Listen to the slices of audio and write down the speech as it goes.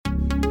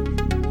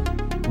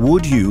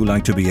Would you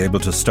like to be able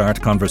to start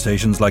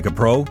conversations like a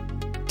pro?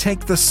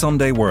 Take the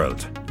Sunday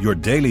World, your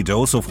daily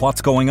dose of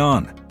what's going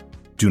on.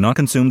 Do not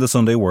consume the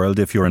Sunday World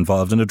if you're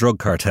involved in a drug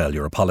cartel,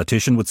 you're a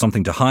politician with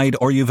something to hide,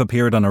 or you've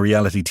appeared on a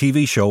reality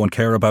TV show and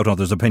care about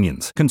others'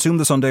 opinions. Consume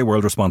the Sunday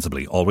World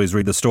responsibly. Always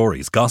read the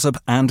stories, gossip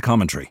and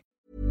commentary.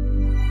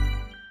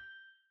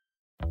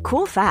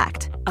 Cool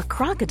fact, a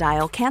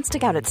crocodile can't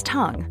stick out its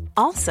tongue.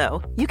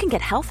 Also, you can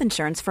get health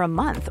insurance for a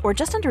month or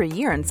just under a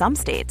year in some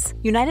states.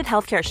 United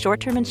Healthcare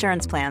short-term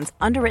insurance plans,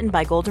 underwritten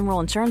by Golden Rule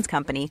Insurance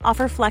Company,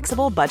 offer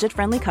flexible,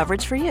 budget-friendly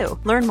coverage for you.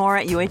 Learn more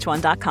at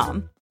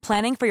uh1.com.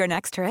 Planning for your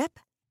next trip?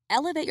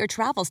 Elevate your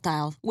travel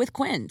style with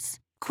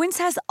Quince. Quince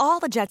has all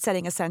the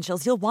jet-setting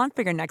essentials you'll want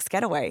for your next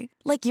getaway,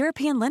 like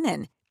European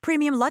linen,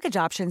 premium luggage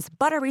options,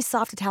 buttery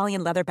soft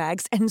Italian leather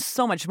bags, and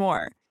so much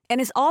more. And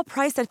is all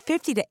priced at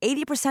 50 to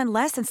 80%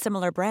 less than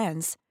similar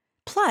brands.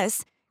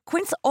 Plus,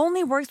 Quince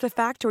only works with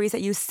factories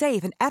that use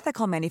safe and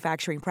ethical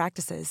manufacturing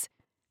practices.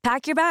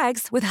 Pack your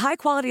bags with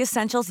high-quality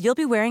essentials you'll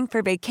be wearing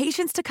for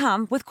vacations to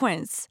come with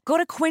Quince. Go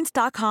to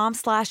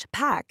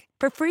quince.com/pack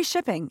for free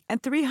shipping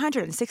and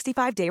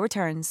 365-day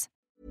returns.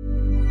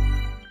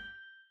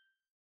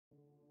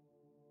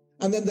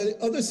 And then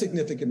the other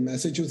significant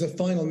message was a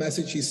final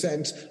message he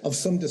sent of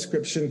some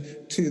description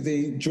to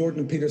the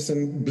Jordan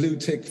Peterson blue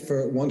tick,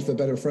 for want of a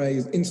better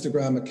phrase,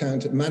 Instagram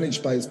account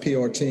managed by his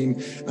PR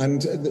team.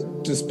 And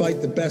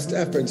despite the best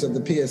efforts of the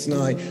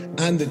PSNI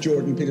and the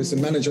Jordan Peterson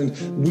management,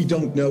 we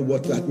don't know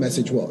what that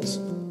message was.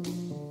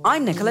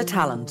 I'm Nicola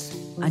Tallant,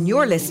 and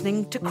you're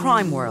listening to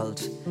Crime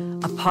World,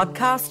 a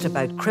podcast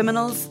about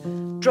criminals,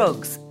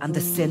 drugs and the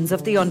sins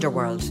of the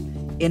underworld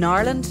in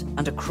Ireland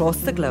and across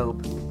the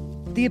globe.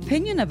 The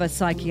opinion of a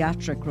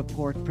psychiatric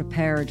report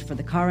prepared for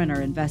the coroner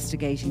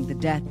investigating the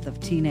death of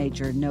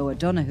teenager Noah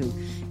Donohoe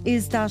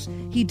is that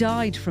he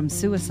died from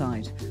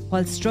suicide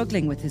while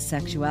struggling with his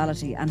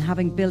sexuality and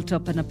having built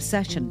up an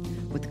obsession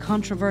with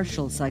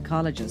controversial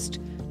psychologist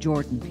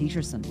Jordan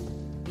Peterson.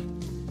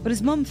 But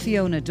his mum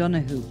Fiona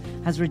Donohoe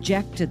has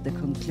rejected the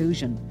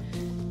conclusion.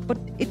 But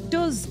it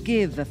does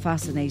give a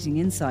fascinating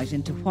insight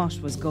into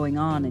what was going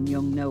on in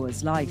young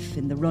Noah's life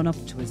in the run-up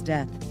to his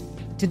death.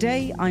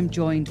 Today, I'm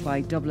joined by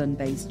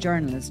Dublin-based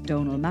journalist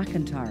Donal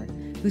McIntyre,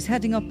 who's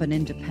heading up an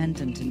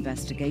independent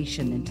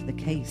investigation into the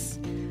case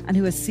and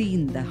who has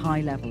seen the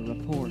high-level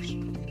report.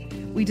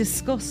 We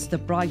discuss the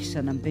bright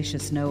and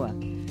ambitious Noah,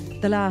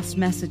 the last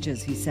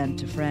messages he sent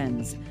to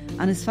friends,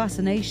 and his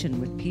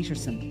fascination with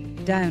Peterson,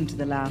 down to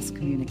the last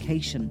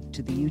communication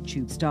to the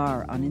YouTube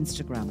star on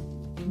Instagram.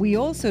 We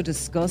also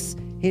discuss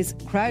his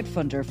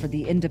crowdfunder for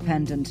the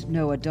independent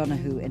Noah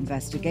Donohoe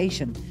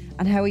investigation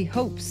and how he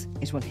hopes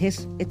it will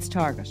hit its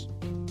target.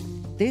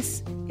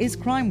 This is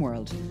Crime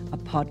World, a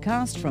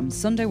podcast from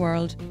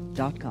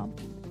SundayWorld.com.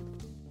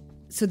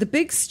 So the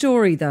big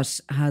story that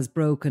has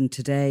broken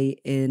today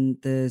in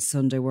the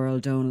Sunday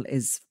World, Donal,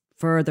 is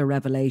further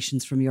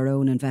revelations from your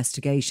own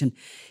investigation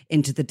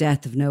into the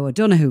death of Noah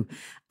Donohoe.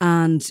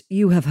 And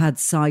you have had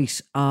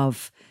sight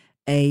of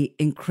a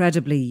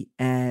incredibly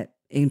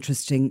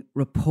interesting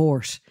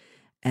report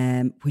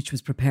which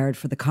was prepared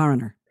for the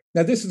coroner.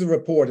 Now, this is a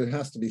report, it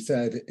has to be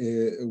said,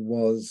 it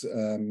was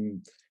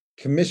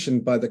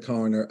commissioned by the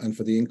coroner and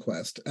for the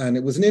inquest. And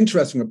it was an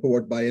interesting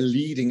report by a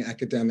leading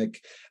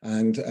academic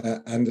and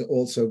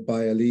also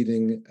by a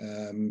leading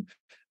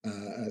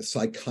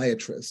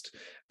psychiatrist.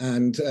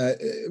 And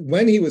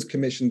when he was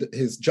commissioned,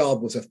 his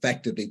job was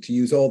effectively to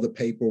use all the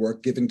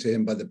paperwork given to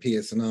him by the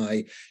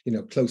PSNI,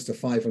 close to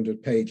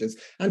 500 pages,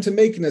 and to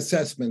make an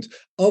assessment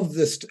of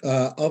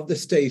the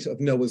state of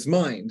Noah's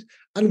mind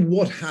and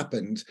what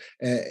happened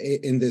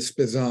in this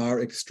bizarre,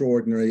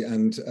 extraordinary,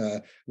 and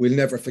we'll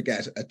never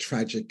forget, a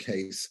tragic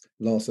case,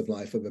 loss of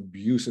life of a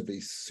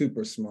beautifully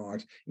super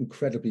smart,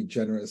 incredibly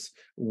generous,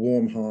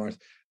 warm heart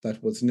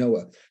that was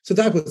Noah. So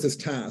that was his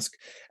task.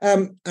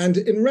 And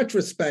in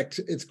retrospect,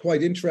 it's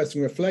quite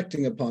interesting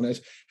reflecting upon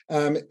it.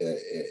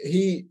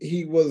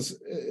 He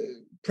was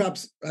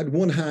perhaps had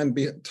one hand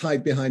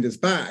tied behind his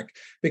back,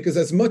 because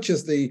as much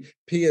as the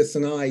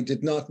PSNI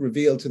did not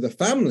reveal to the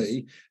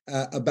family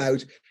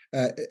about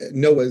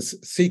Noah's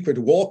secret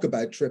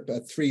walkabout trip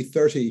at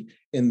 3:30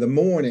 in the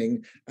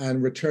morning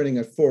and returning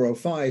at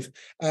 4:05,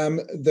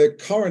 the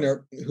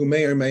coroner, who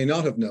may or may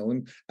not have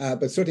known,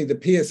 but certainly the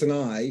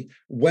PSNI,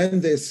 when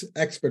this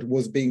expert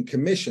was being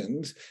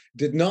commissioned,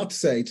 did not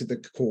say to the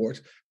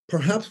court,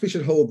 perhaps we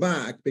should hold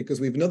back because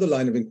we have another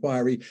line of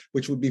inquiry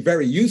which would be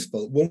very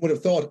useful. One would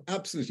have thought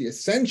absolutely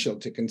essential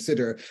to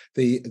consider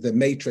the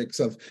matrix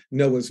of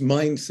Noah's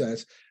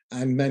mindset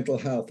and mental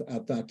health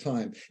at that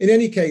time. In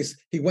any case,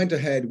 he went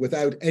ahead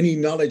without any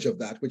knowledge of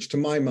that, which to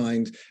my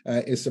mind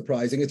is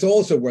surprising. It's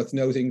also worth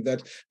noting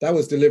that that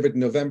was delivered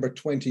in November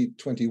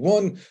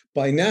 2021.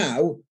 By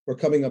now, we're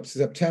coming up to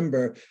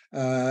September.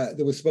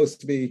 There was supposed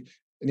to be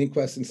an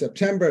inquest in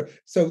September.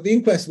 So the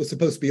inquest was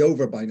supposed to be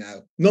over by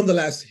now.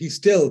 Nonetheless, he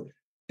still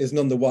is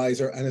none the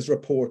wiser and his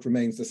report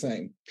remains the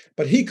same.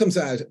 But he comes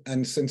out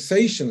and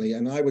sensationally,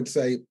 and I would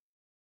say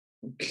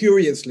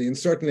curiously, and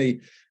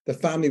certainly the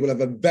family will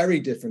have a very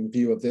different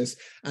view of this,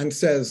 and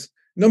says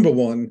Number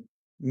one,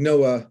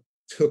 Noah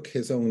took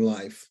his own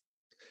life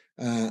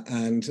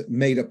and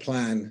made a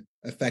plan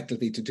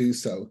effectively to do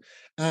so.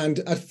 And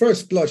at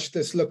first blush,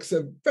 this looks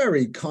a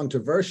very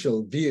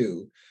controversial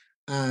view.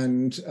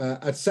 And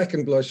at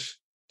second blush,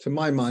 to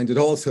my mind, it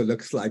also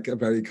looks like a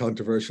very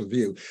controversial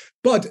view.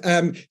 But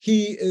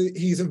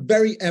he's a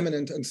very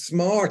eminent and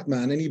smart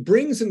man, and he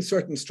brings in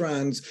certain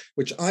strands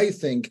which I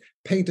think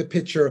paint a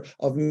picture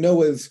of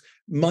Noah's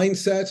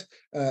mindset,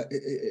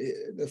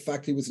 the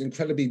fact he was an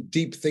incredibly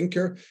deep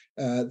thinker,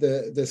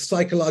 the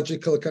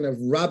psychological kind of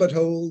rabbit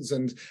holes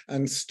and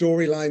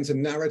storylines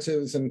and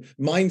narratives and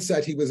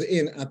mindset he was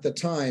in at the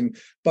time.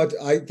 But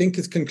I think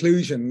his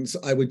conclusions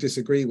I would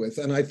disagree with.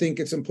 And I think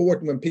it's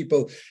important when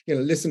people,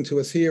 listen to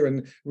us here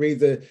and read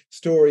the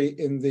story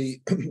in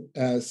the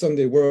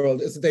Sunday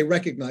World, is that they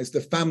recognize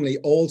the family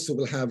also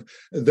will have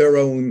their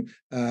own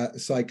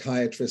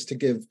psychiatrist to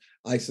give,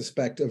 I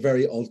suspect, a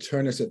very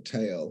alternative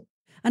tale.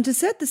 And to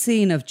set the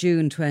scene of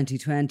June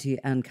 2020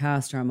 and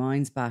cast our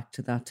minds back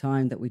to that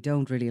time that we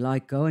don't really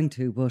like going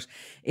to, but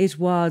it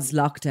was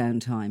lockdown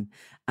time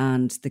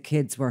and the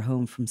kids were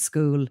home from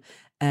school.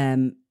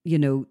 The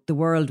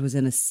world was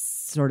in a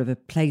sort of a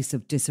place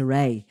of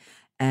disarray.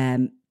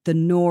 The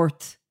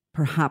North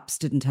perhaps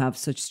didn't have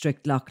such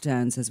strict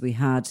lockdowns as we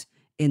had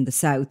in the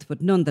South,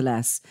 but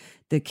nonetheless,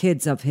 the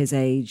kids of his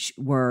age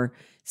were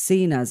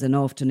seen as, and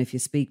often if you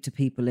speak to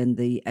people in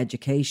the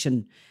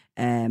education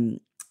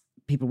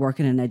people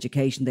working in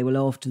education, they will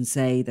often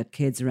say that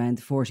kids around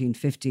the 14,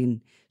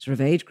 15 sort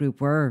of age group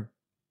were,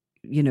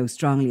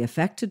 strongly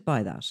affected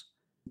by that.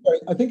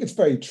 I think it's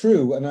very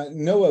true. And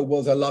Noah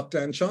was a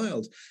lockdown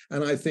child.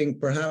 And I think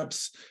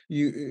perhaps,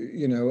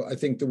 I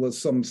think there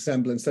was some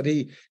semblance that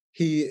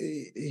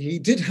he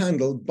did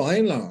handle, by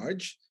and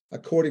large,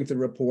 according to the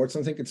reports,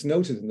 I think it's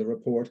noted in the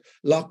report,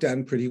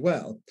 lockdown pretty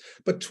well.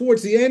 But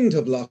towards the end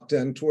of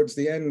lockdown,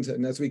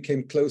 and as we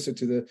came closer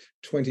to the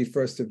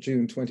 21st of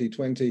June,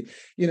 2020,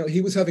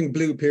 he was having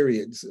blue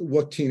periods.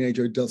 What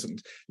teenager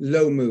doesn't?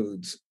 Low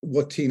moods.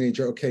 What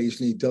teenager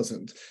occasionally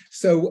doesn't?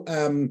 So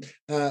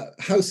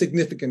how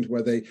significant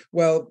were they?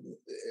 Well,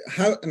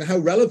 how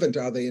relevant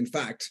are they, in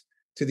fact,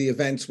 to the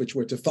events which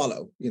were to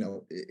follow?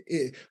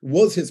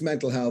 Was his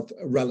mental health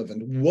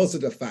relevant? Was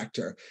it a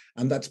factor?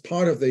 And that's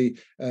part of the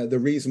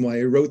reason why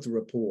I wrote the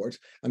report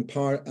and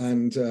part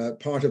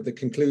of the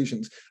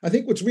conclusions. I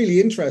think what's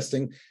really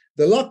interesting,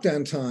 the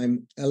lockdown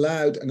time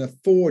allowed and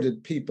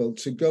afforded people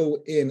to go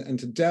in and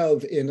to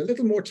delve in a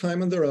little more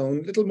time on their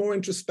own, a little more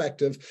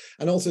introspective,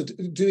 and also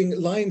doing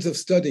lines of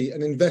study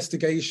and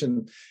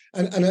investigation.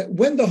 And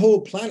when the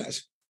whole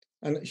planet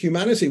and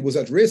humanity was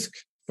at risk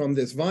from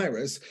this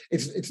virus,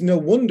 it's no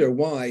wonder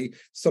why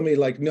somebody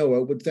like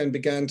Noah would then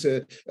begin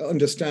to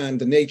understand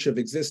the nature of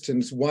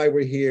existence, why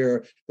we're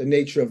here, the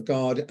nature of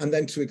God, and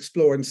then to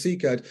explore and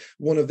seek out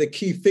one of the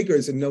key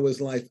figures in Noah's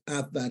life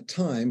at that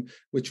time,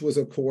 which was,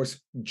 of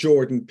course,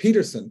 Jordan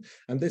Peterson.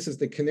 And this is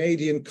the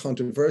Canadian,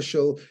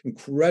 controversial,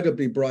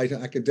 incredibly bright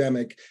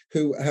academic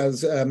who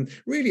has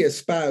really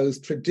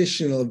espoused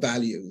traditional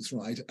values,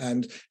 right,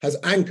 and has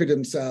anchored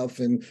himself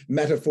in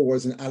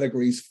metaphors and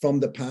allegories from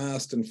the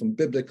past and from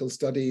biblical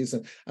studies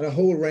and a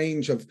whole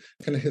range of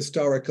kind of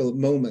historical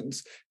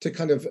moments to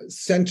kind of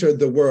center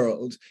the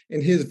world, in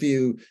his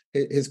view,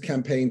 his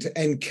campaign to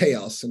end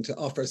chaos and to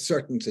offer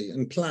certainty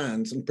and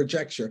plans and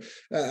projection.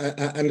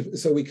 And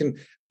so we can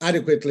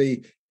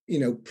adequately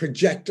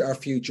project our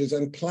futures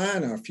and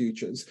plan our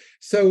futures.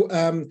 So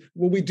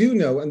what we do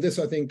know, and this,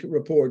 I think,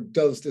 report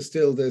does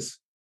distill this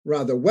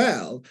rather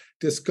well,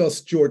 discuss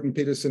Jordan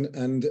Peterson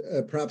and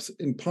perhaps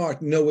in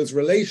part Noah's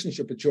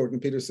relationship with Jordan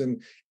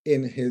Peterson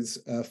in his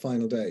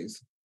final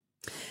days.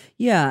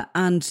 Yeah,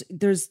 and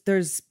there's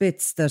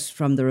bits that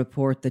from the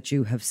report that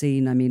you have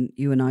seen. I mean,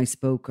 you and I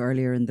spoke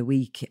earlier in the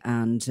week,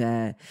 and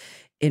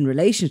in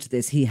relation to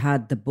this, he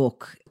had the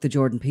book, the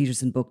Jordan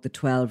Peterson book, The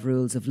 12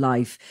 Rules of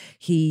Life.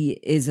 He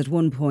is at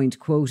one point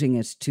quoting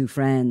it to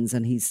friends,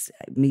 and he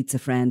meets a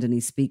friend and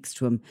he speaks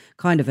to him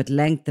kind of at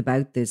length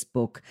about this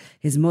book.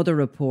 His mother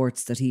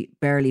reports that he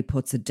barely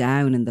puts it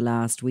down in the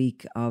last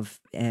week of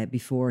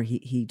before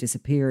he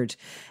disappeared.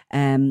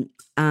 And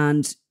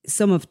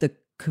some of the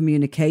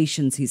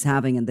communications he's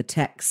having and the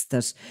texts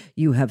that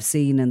you have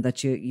seen and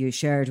that you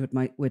shared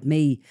with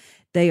me,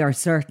 they are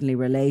certainly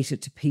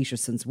related to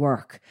Peterson's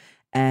work.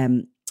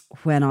 When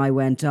I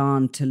went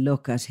on to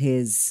look at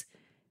his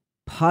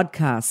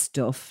podcast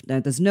stuff,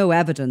 now there's no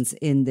evidence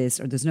in this,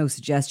 or there's no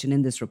suggestion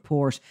in this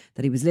report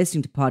that he was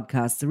listening to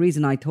podcasts. The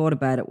reason I thought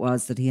about it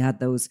was that he had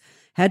those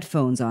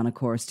headphones on, of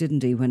course,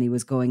 didn't he, when he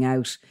was going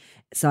out,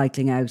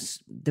 cycling out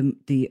in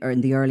the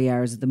early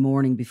hours of the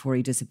morning before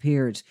he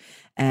disappeared.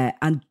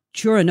 And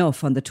sure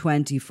enough, on the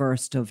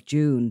 21st of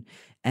June,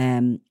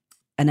 an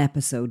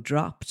episode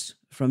dropped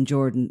from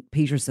Jordan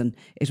Peterson.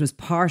 It was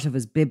part of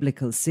his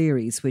biblical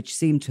series, which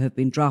seemed to have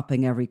been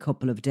dropping every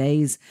couple of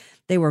days.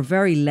 They were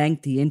very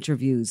lengthy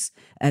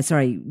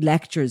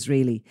lectures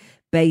really,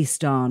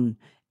 based on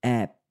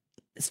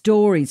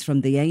stories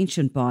from the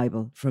ancient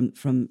Bible,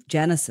 from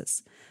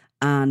Genesis.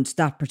 And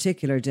that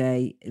particular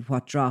day,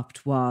 what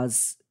dropped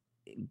was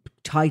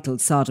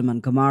titled Sodom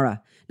and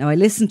Gomorrah. Now, I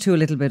listened to a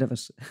little bit of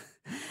it,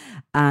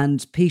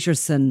 and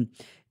Peterson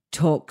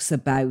talks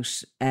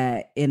about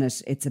in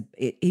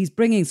it, he's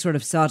bringing sort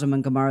of Sodom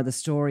and Gomorrah, the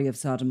story of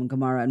Sodom and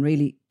Gomorrah, and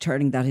really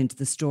turning that into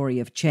the story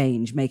of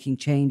change, making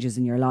changes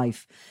in your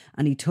life.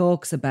 And he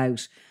talks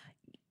about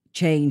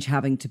change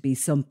having to be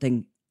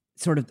something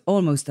sort of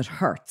almost that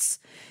hurts,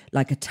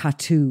 like a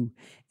tattoo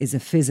is a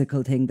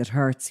physical thing that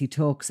hurts. He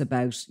talks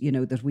about, you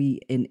know, that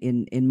we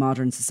in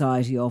modern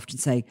society often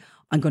say,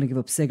 I'm going to give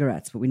up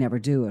cigarettes, but we never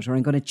do it, or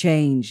I'm going to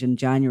change in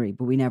January,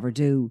 but we never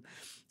do.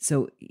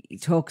 So he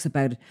talks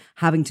about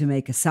having to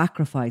make a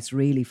sacrifice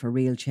really for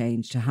real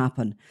change to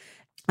happen.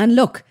 And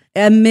look,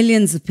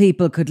 millions of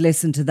people could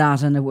listen to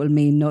that and it will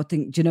mean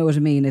nothing. Do you know what I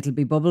mean? It'll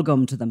be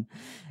bubblegum to them.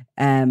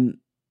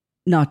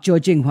 Not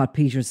judging what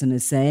Peterson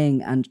is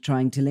saying and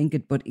trying to link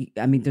it. But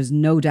I mean, there's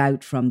no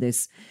doubt from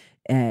this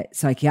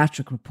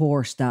psychiatric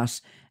report that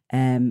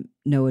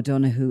Noah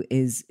Donohoe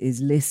is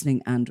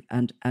listening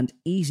and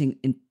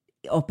eating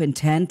up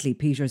intently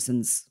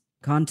Peterson's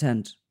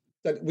content.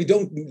 That we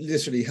don't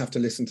literally have to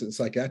listen to the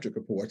psychiatric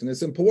report. And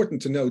it's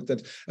important to note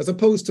that as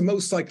opposed to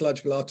most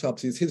psychological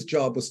autopsies, his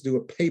job was to do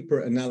a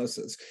paper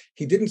analysis.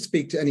 He didn't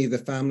speak to any of the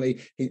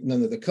family,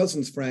 none of the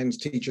cousins, friends,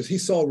 teachers. He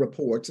saw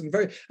reports and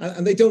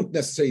they don't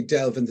necessarily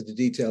delve into the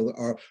detail,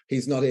 or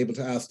he's not able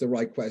to ask the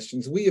right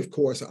questions. We, of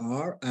course,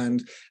 are.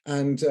 And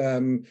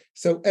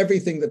so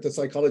everything that the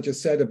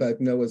psychologist said about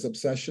Noah's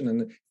obsession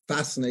and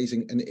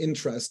fascinating and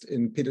interest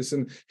in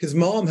Peterson, his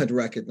mom had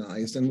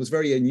recognized and was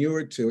very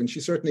inured to. And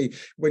she certainly,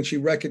 when she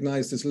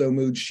recognized his low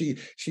mood, she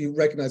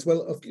recognized,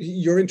 well, if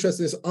you're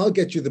interested in this, I'll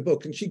get you the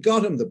book. And she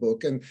got him the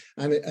book, and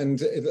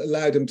it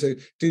allowed him to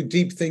do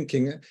deep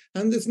thinking.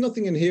 And there's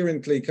nothing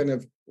inherently kind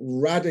of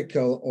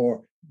radical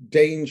or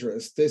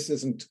dangerous. This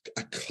isn't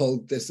a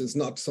cult. This is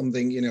not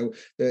something,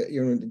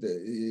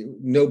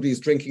 nobody's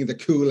drinking the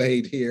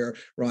Kool-Aid here,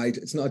 right?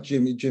 It's not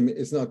Jimmy.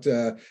 It's not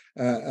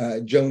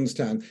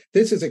Jonestown.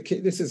 This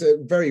is a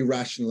very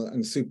rational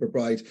and super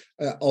bright,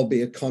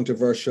 albeit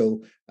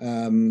controversial,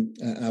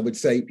 I would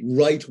say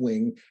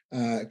right-wing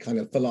kind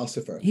of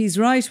philosopher. He's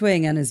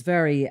right-wing and is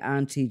very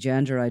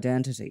anti-gender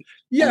identity.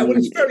 Yeah, well,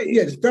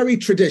 it's very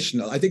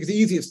traditional. I think it's the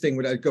easiest thing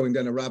without going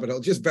down a rabbit hole.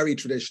 Just very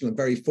traditional and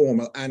very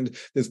formal, and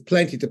there's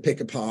plenty to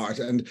pick apart.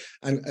 And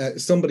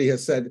somebody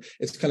has said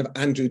it's kind of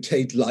Andrew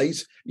Tate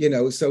light,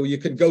 so you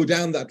could go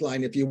down that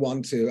line if you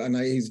want to.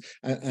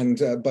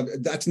 But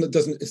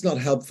it's not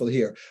helpful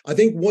here. I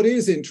think what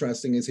is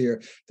interesting is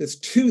here, there's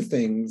two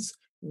things.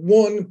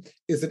 One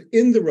is that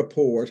in the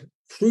report,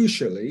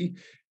 crucially,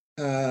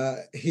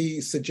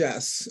 he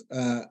suggests,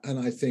 and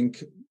I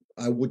think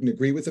I wouldn't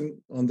agree with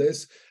him on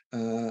this,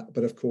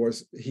 but of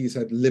course, he's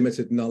had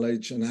limited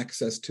knowledge and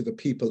access to the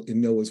people in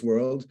Noah's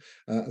world,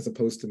 as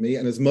opposed to me.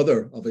 And his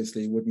mother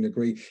obviously wouldn't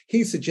agree.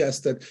 He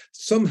suggests that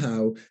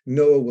somehow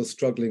Noah was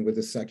struggling with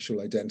his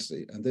sexual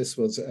identity. And this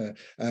was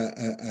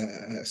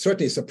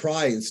certainly a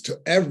surprise to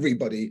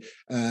everybody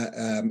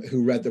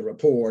who read the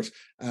report.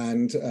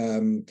 And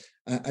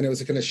it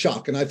was a kind of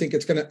shock. And I think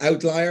it's kind of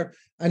outlier.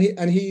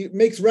 And he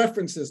makes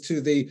references to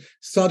the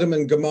Sodom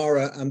and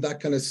Gomorrah and that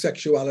kind of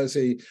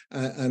sexuality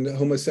and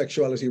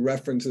homosexuality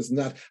references, and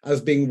that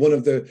as being one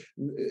of the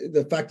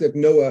fact that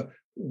Noah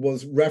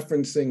was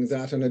referencing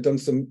that and had done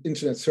some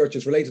internet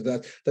searches related to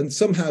that, then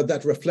somehow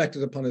that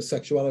reflected upon his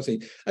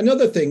sexuality.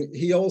 Another thing,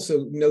 he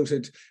also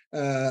noted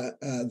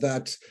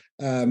that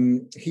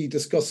he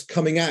discussed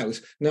coming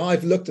out. Now,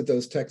 I've looked at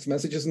those text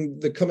messages,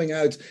 and the coming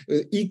out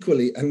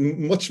equally and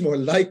much more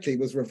likely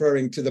was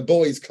referring to the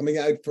boys coming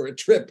out for a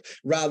trip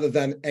rather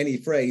than any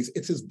phrase.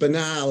 It's as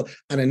banal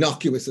and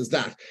innocuous as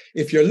that.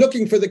 If you're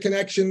looking for the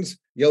connections,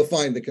 you'll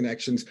find the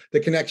connections. The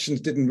connections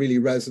didn't really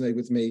resonate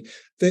with me.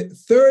 The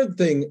third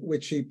thing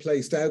which he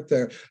placed out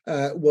there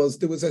was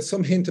there was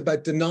some hint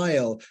about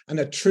denial and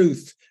a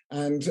truth,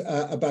 and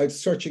about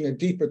searching a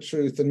deeper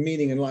truth and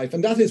meaning in life.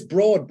 And that is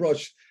broad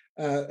brush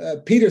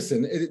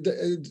Peterson,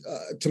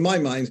 to my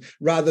mind,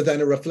 rather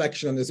than a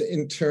reflection on his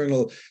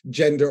internal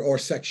gender or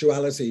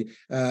sexuality.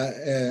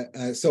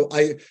 So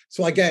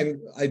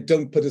again, I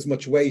don't put as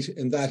much weight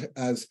in that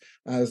as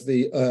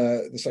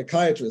the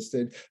psychiatrist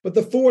did. But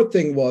the fourth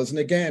thing was, and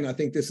again, I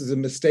think this is a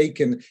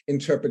mistaken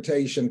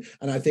interpretation,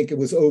 and I think it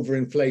was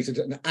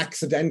overinflated and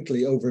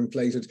accidentally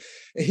overinflated.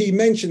 He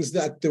mentions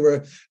that there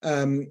were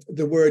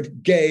the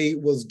word gay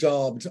was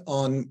daubed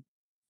on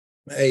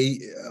a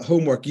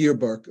homework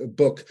yearbook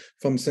book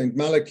from St.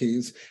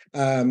 Malachy's,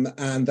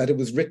 and that it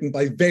was written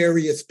by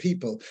various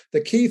people.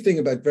 The key thing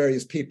about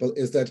various people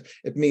is that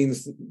it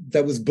means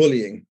there was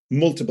bullying,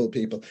 multiple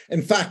people.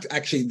 In fact,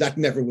 actually, that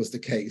never was the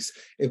case.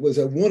 It was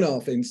a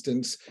one-off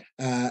instance,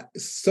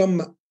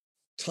 some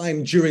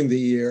time during the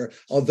year,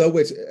 although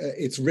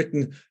it's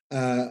written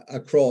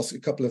across a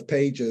couple of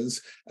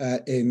pages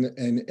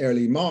in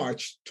early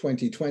March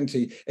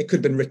 2020. It could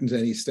have been written at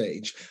any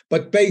stage.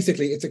 But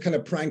basically, it's a kind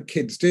of prank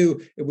kids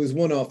do. It was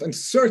one-off. And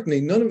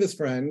certainly none of his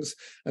friends,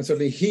 and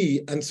certainly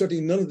he, and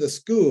certainly none of the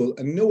school,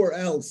 and nowhere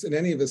else in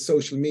any of his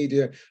social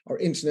media or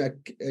internet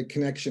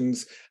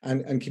connections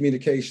and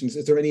communications,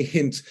 is there any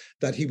hint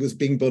that he was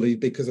being bullied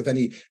because of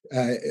any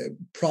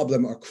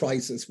problem or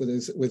crisis with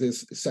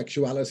his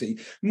sexuality.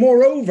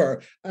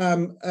 Moreover,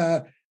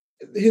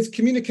 his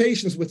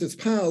communications with his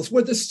pals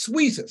were the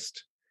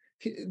sweetest.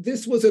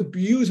 This was a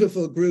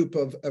beautiful group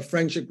of a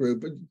friendship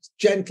group,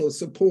 gentle,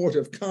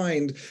 supportive,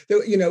 kind.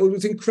 It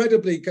was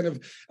incredibly kind of,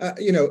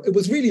 it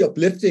was really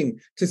uplifting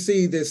to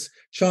see this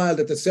child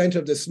at the center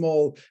of this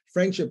small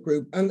friendship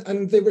group.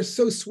 And they were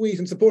so sweet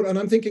and supportive. And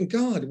I'm thinking,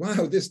 God,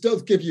 wow, this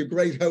does give you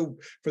great hope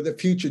for the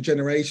future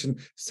generation,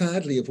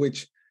 sadly, of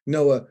which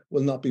Noah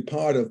will not be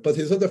part of. But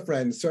his other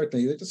friends,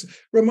 certainly, they're just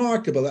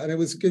remarkable. And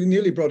it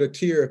nearly brought a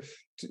tear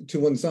to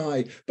one's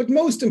eye. But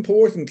most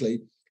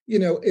importantly,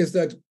 is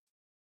that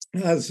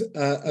as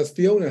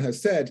Fiona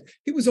has said,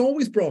 he was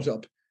always brought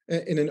up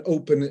in an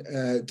open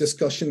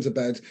discussions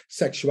about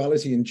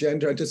sexuality and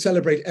gender, and to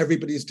celebrate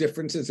everybody's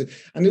differences.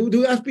 And it would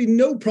have been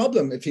no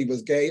problem if he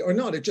was gay or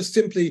not. It just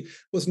simply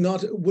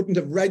wouldn't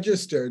have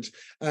registered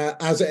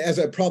as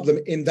a problem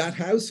in that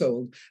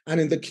household and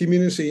in the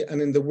community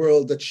and in the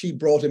world that she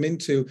brought him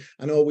into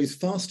and always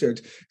fostered.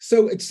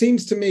 So it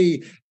seems to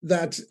me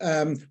that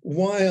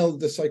while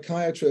the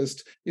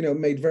psychiatrist,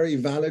 made very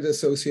valid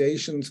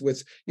associations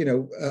with,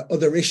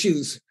 other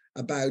issues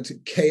about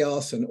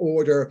chaos and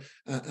order,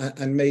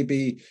 and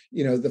maybe,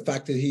 the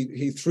fact that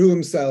he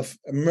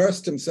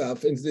immersed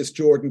himself into this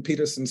Jordan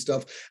Peterson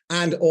stuff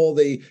and all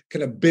the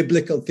kind of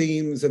biblical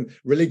themes and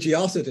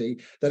religiosity,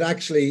 that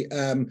actually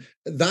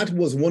that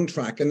was one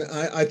track. And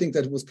I think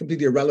that was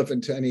completely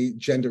irrelevant to any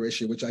gender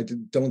issue, which I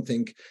don't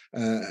think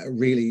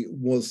really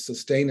was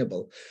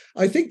sustainable.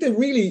 I think that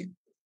really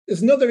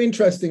is another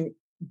interesting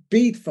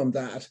beat from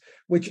that,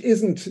 which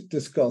isn't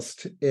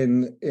discussed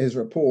in his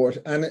report,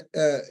 and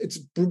it's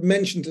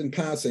mentioned in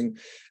passing,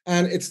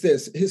 and it's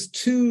this: his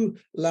two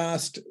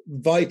last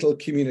vital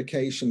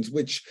communications,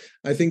 which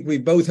I think we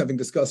both, having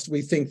discussed,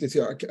 we think that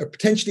are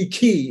potentially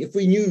key. If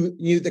we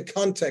knew the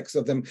context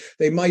of them,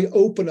 they might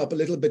open up a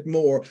little bit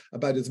more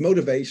about his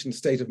motivation,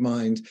 state of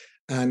mind,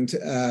 and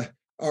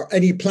or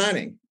any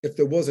planning, if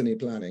there was any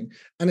planning.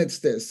 And it's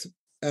this: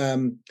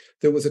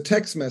 there was a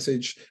text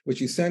message which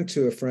he sent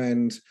to a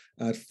friend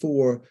at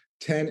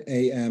 4:10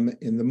 a.m.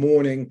 in the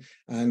morning,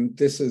 and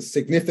this is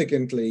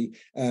significantly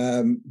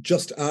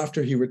just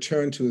after he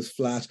returned to his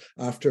flat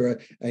after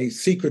a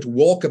secret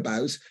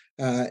walkabout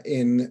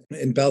in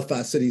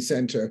Belfast city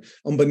centre,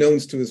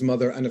 unbeknownst to his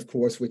mother, and of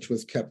course, which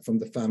was kept from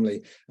the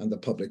family and the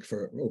public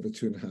for over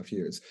 2.5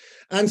 years.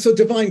 And so,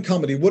 Divine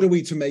Comedy, what are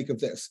we to make of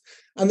this?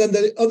 And then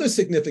the other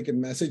significant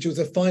message was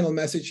a final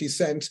message he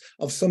sent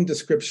of some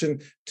description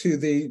to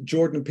the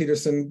Jordan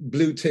Peterson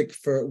blue tick,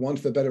 for want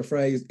of a better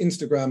phrase,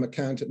 Instagram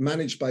account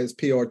managed by his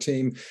PR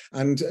team.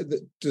 And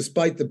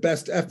despite the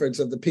best efforts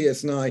of the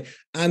PSNI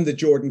and the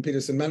Jordan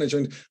Peterson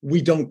management,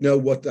 we don't know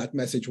what that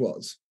message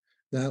was.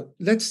 Now,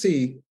 let's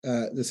see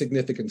the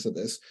significance of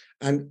this,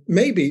 and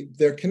maybe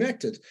they're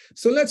connected.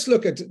 So let's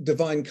look at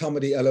Divine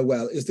Comedy,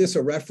 LOL. Is this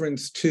a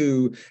reference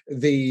to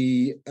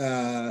the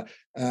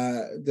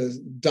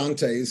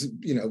Dante's,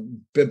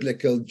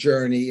 biblical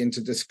journey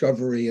into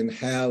discovery and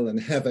hell and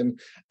heaven,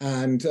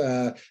 and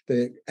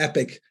the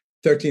epic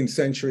 13th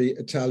century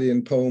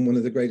Italian poem, one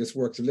of the greatest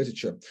works of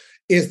literature?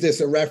 Is this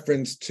a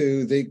reference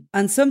to the...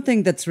 And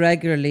something that's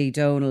regularly,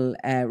 Donal,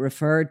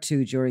 referred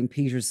to during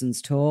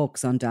Peterson's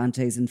talks on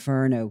Dante's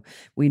Inferno.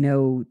 We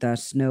know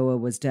that Noah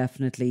was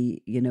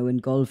definitely,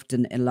 engulfed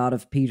in a lot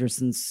of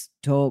Peterson's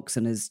talks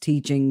and his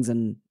teachings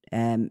and,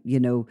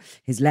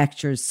 his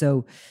lectures.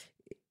 So,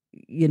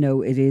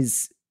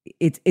 it's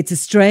a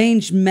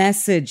strange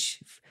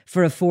message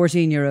for a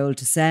 14-year-old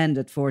to send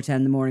at 4:10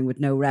 in the morning with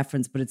no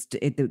reference, but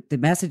the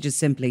message is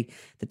simply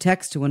the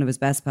text to one of his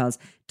best pals: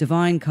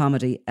 Divine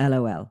Comedy,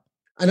 LOL.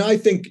 And I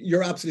think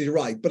you're absolutely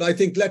right. But I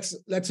think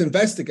let's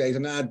investigate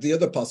and add the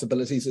other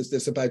possibilities. Is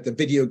this about the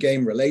video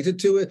game related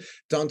to it,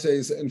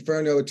 Dante's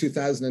Inferno, a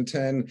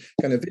 2010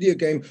 kind of video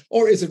game,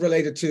 or is it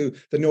related to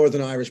the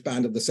Northern Irish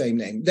band of the same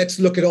name? Let's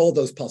look at all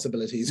those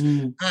possibilities.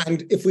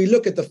 And if we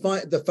look at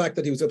the fact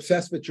that he was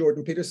obsessed with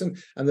Jordan Peterson,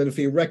 and then if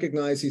we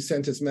recognize he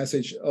sent his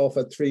message off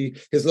at 3,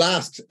 his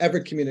last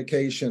ever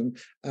communication,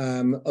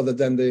 other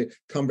than the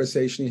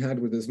conversation he had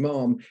with his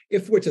mom,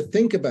 if we're to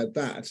think about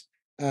that,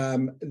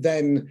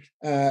 then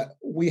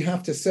we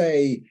have to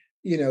say,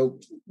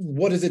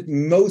 what is it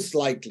most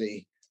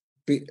likely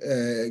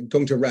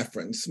going to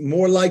reference.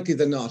 More likely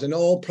than not, in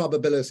all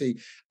probability,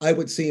 I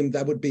would seem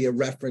that would be a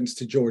reference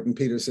to Jordan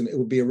Peterson. It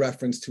would be a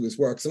reference to his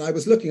works. And I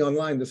was looking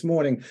online this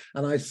morning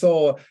and I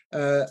saw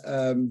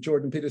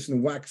Jordan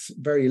Peterson wax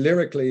very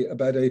lyrically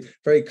about a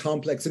very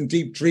complex and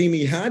deep dream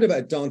he had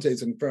about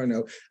Dante's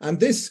Inferno. And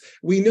this,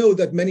 we know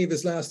that many of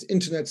his last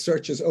internet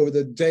searches over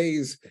the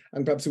days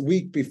and perhaps a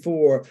week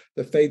before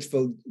the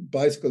fateful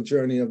bicycle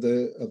journey of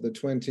the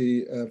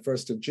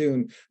 21st of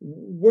June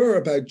were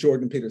about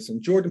Jordan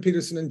Peterson. Jordan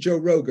Peterson and Joe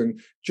Rogan,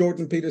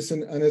 Jordan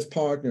Peterson and his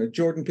partner,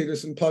 Jordan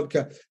Peterson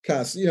podcast.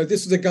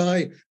 This was a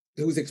guy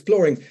who was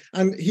exploring,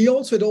 and he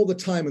also had all the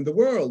time in the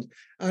world.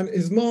 And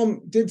his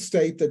mom did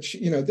state that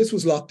this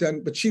was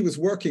lockdown, but she was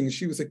working.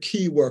 She was a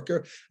key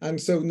worker, and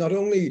so not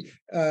only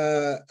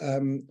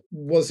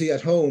was he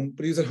at home,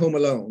 but he was at home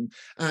alone.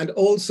 And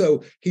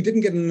also, he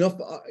didn't get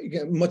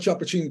much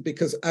opportunity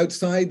because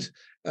outside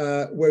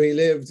where he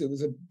lived, it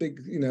was a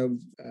big,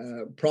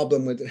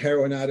 problem with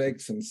heroin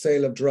addicts and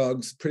sale of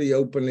drugs, pretty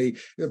openly,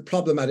 a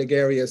problematic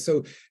area.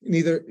 So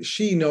neither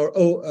she nor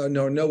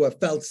Noah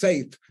felt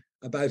safe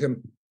about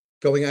him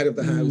going out of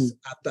the house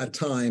at that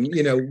time,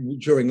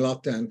 during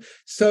lockdown.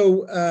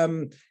 So,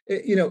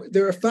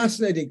 there are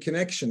fascinating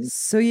connections.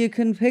 So you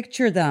can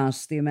picture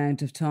that, the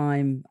amount of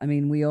time. I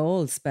mean, we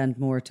all spend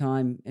more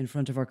time in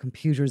front of our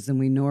computers than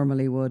we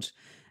normally would.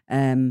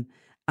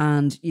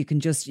 And you can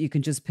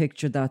just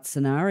picture that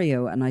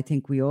scenario. And I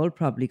think we all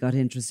probably got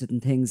interested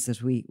in things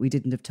that we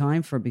didn't have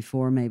time for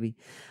before, maybe.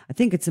 I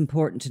think it's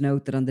important to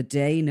note that on the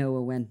day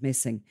Noah went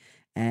missing,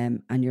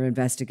 and your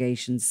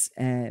investigations,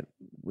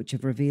 which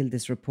have revealed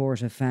this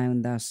report, have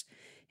found that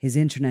his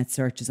internet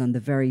searches on the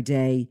very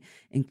day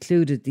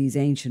included these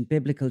ancient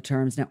biblical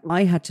terms. Now,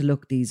 I had to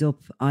look these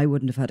up. I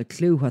wouldn't have had a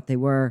clue what they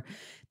were.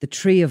 The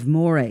Tree of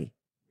Moreh,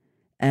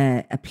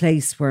 a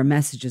place where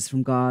messages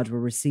from God were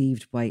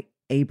received by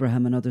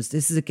Abraham and others.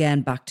 This is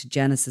again back to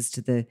Genesis,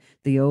 to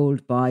the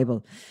old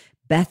Bible.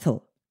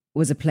 Bethel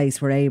was a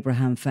place where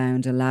Abraham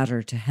found a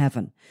ladder to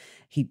heaven.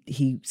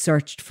 He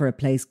searched for a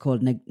place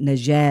called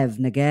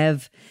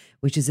Negev,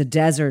 which is a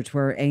desert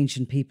where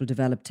ancient people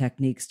developed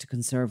techniques to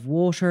conserve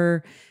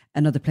water.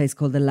 Another place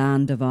called the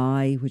Land of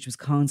Ai, which was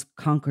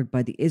conquered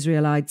by the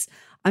Israelites.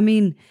 I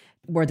mean,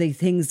 were they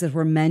things that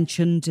were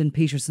mentioned in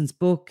Peterson's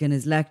book, in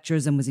his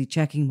lectures, and was he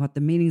checking what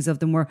the meanings of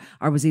them were,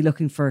 or was he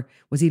looking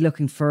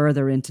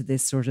further into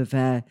this sort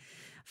of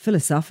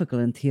philosophical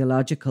and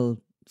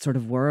theological sort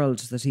of world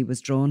that he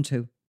was drawn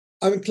to?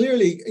 I mean,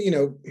 clearly,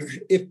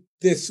 if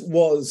this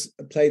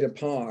played a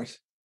part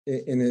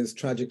in his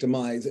tragic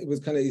demise, it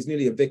was he's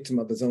nearly a victim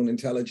of his own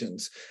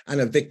intelligence and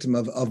a victim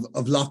of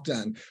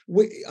lockdown.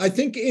 I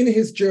think in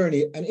his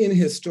journey and in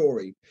his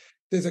story,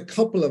 there's a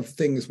couple of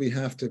things we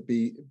have to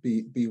be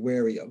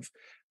wary of.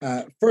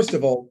 First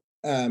of all,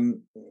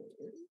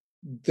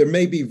 there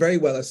may be very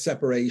well a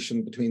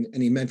separation between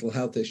any mental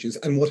health issues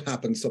and what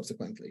happens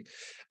subsequently.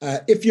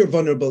 If you're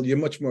vulnerable, you're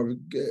much more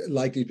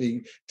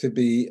likely to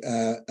be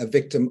a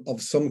victim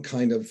of some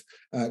kind of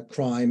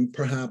crime,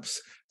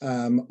 perhaps,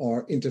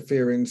 or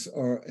interference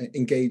or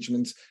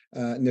engagement,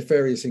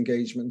 nefarious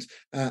engagement,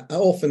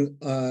 often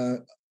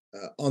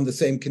on the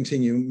same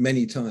continuum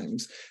many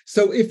times.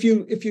 So if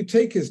you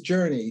take his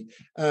journey,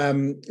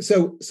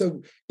 so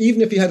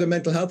even if he had a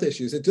mental health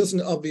issues, it doesn't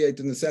obviate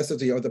the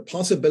necessity or the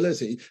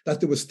possibility that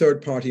there was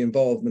third-party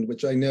involvement,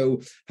 which I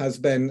know has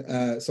been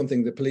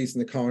something the police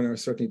and the coroner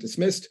certainly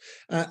dismissed.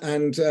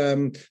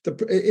 It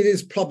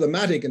is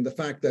problematic in the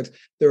fact that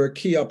there are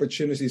key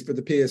opportunities for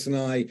the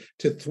PSNI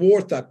to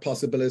thwart that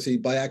possibility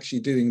by actually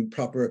doing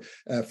proper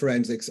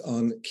forensics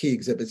on key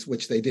exhibits,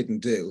 which they didn't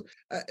do.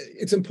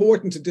 It's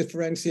important to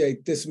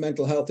differentiate this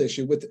mental health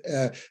issue with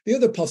the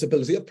other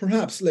possibility of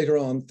perhaps later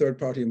on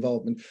third-party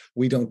involvement.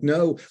 We don't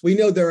know. We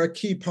know there are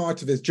key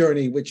parts of his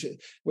journey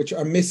which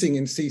are missing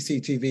in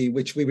CCTV,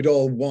 which we would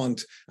all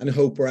want and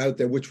hope were out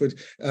there, which would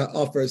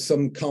offer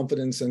some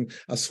confidence and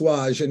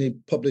assuage any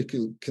public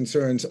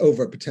concerns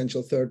over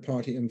potential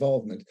third-party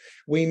involvement.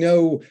 We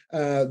know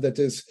that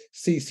there's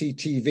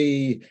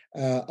CCTV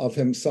of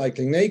him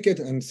cycling naked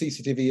and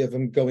CCTV of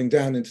him going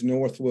down into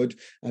Northwood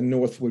and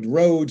Northwood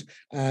Road,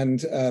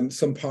 and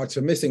some parts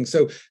are missing.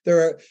 So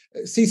there are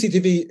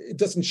CCTV. It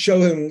doesn't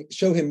show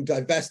him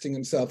divesting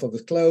himself of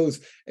his clothes.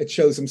 It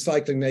shows him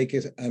cycling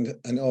naked,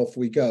 and off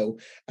we go.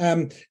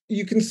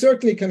 You can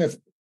certainly kind of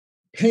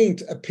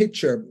paint a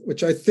picture,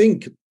 which I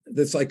think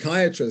the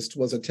psychiatrist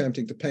was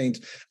attempting to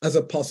paint as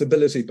a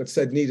possibility, but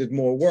said needed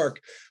more work,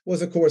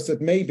 was of course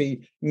that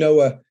maybe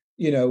Noah,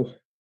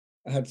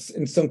 had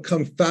in some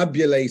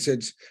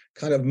confabulated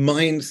kind of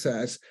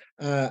mindset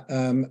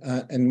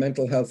and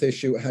mental health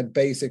issue, had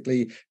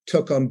basically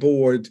took on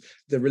board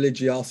the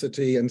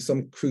religiosity and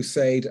some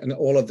crusade and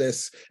all of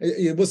this.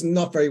 It was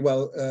not very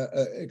well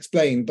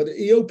explained, but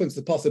he opens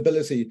the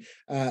possibility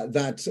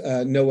that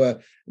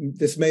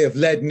this may have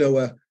led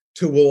Noah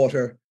to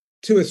water,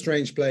 to a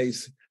strange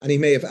place, and he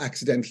may have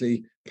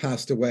accidentally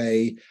passed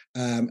away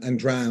and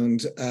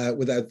drowned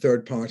without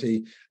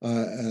third-party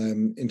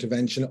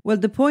intervention. Well,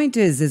 the point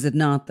is it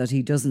not that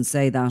he doesn't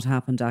say that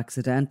happened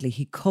accidentally?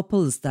 He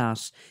couples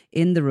that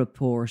in the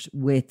report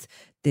with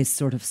this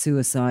sort of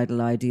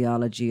suicidal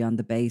ideology on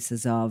the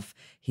basis of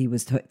he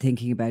was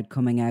thinking about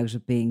coming out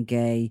of being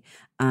gay,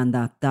 and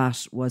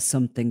that was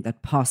something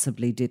that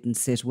possibly didn't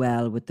sit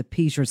well with the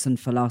Peterson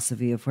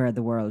philosophy of where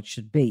the world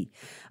should be.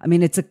 I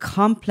mean, it's a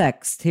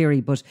complex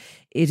theory, but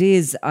it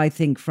is, I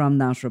think, from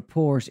that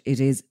report, it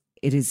is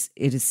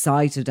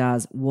cited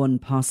as one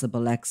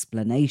possible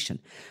explanation,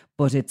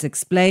 but it's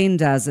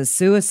explained as a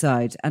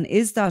suicide. And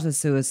is that a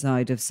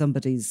suicide if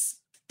somebody's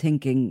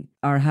thinking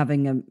or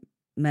having a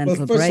mental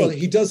break? Well, first of all,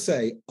 he does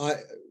say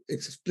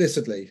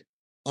explicitly,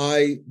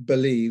 I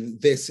believe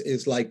this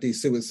is likely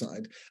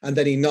suicide. And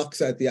then he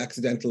knocks out the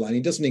accidental line. He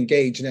doesn't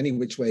engage in any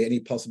which way,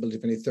 any possibility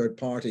of any third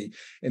party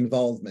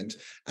involvement.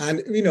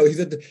 And,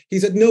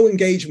 he's had no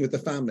engagement with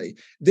the family.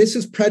 This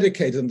is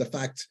predicated on the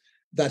fact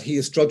that he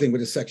is struggling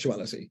with his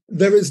sexuality.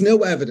 There is no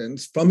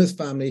evidence from his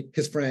family,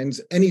 his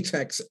friends, any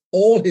texts,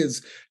 all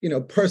his,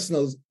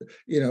 personal,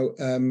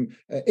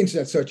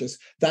 internet searches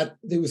that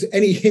there was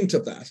any hint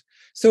of that.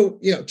 So,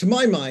 to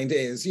my mind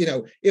is,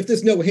 if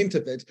there's no hint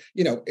of it,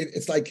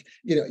 it's like,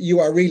 you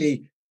are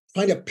really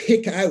trying to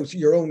pick out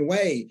your own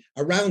way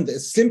around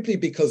this simply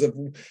because of,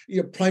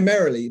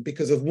 primarily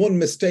because of one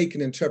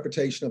mistaken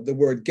interpretation of the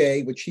word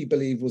gay, which he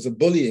believed was a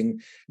bullying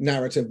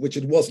narrative, which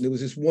it wasn't. It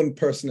was just one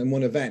person and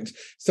one event.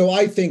 So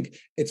I think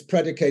it's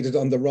predicated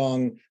on the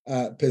wrong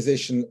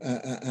position,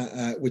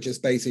 which is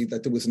basically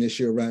that there was an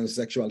issue around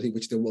sexuality,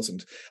 which there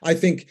wasn't. I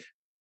think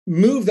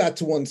move that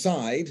to one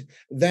side,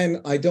 then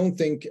I don't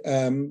think,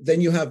 then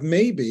you have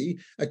maybe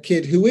a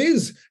kid who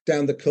is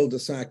down the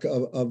cul-de-sac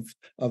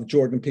of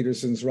Jordan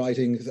Peterson's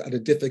writings at a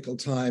difficult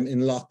time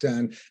in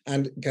lockdown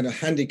and kind of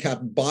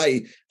handicapped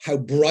by how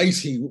bright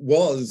he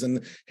was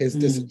and his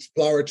this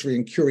exploratory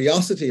and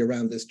curiosity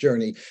around this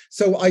journey.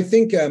 So I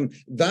think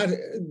that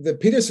the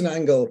Peterson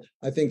angle,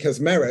 I think, has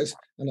merit.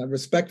 And I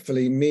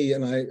respectfully, me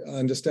and I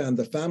understand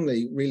the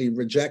family really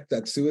reject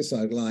that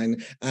suicide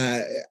line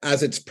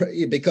as it's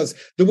because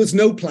there was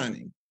no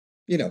planning.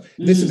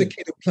 This is a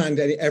kid who planned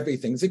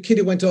everything. It's a kid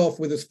who went off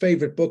with his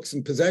favorite books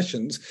and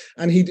possessions,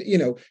 and he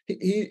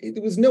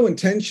there was no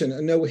intention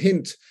and no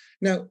hint.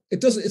 Now,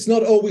 it's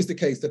not always the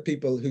case that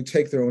people who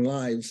take their own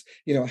lives,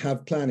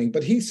 have planning,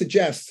 but he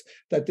suggests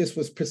that this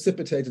was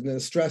precipitated in a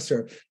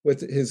stressor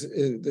with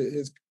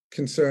his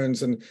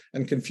concerns and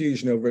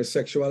confusion over his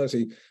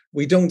sexuality.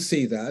 We don't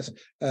see that.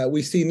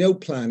 We see no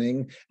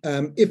planning.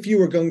 If you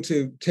were going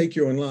to take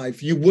your own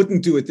life, you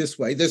wouldn't do it this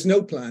way. There's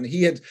no plan.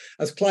 He had,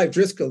 as Clive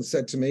Driscoll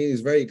said to me,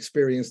 he's a very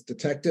experienced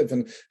detective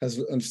and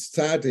has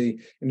sadly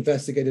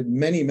investigated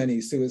many,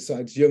 many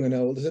suicides, young and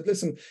old. He said,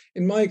 listen,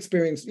 in my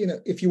experience,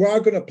 if you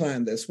are going to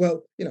plan this,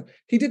 well,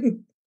 he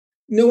didn't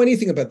know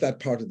anything about that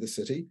part of the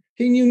city.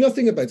 He knew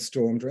nothing about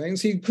storm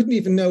drains. He couldn't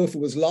even know if it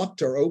was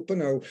locked or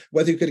open or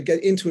whether he could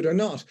get into it or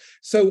not.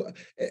 So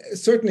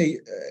certainly,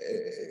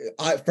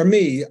 for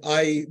me,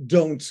 I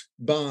don't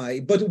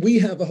buy. But we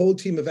have a whole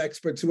team of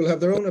experts who will have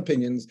their own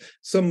opinions.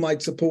 Some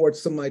might support,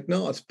 some might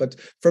not. But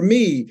for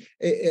me,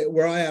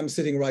 where I am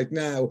sitting right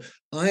now,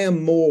 I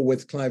am more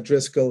with Clive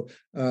Driscoll,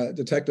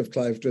 Detective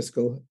Clive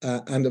Driscoll,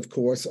 and of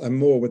course, I'm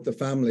more with the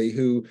family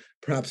who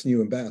perhaps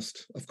knew him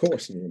best. Of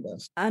course, knew him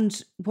best.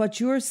 And what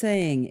you're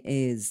saying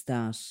is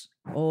that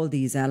all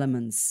these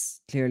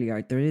elements clearly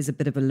are, there is a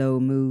bit of a low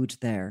mood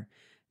there.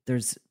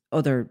 There's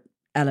other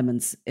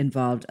elements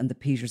involved, and the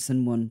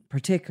Peterson one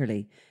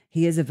particularly.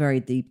 He is a very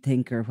deep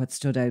thinker. What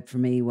stood out for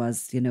me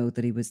was,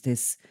 that he was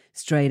this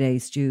straight A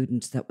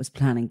student that was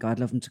planning, God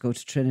love him, to go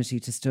to Trinity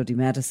to study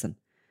medicine.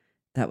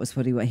 That was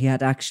what he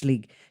had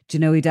actually,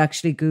 he'd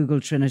actually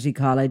Googled Trinity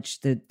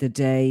College the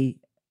day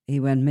he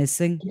went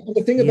missing. And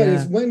the thing about it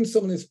is when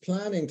someone is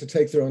planning to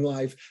take their own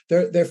life,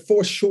 they're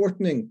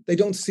foreshortening. They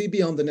don't see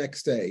beyond the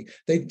next day.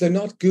 They're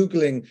not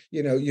Googling,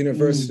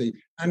 university.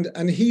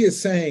 And he is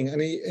saying,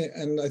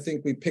 and I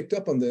think we picked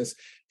up on this,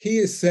 he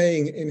is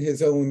saying in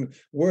his own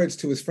words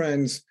to his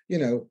friends,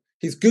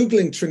 he's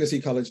Googling Trinity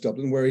College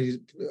Dublin, where he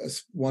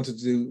wanted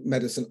to do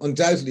medicine.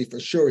 Undoubtedly, for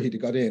sure, he'd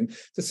have got in.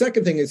 The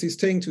second thing is he's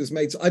saying to his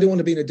mates, I don't want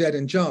to be in a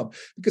dead-end job.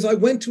 Because I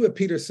went to a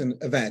Peterson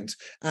event,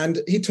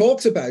 and he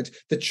talks about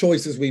the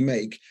choices we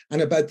make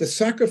and about the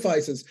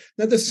sacrifices.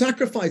 Now, the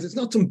sacrifice, it's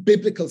not some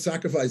biblical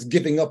sacrifice,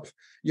 giving up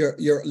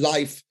your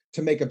life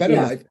to make a better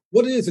life.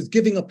 What it is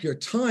giving up your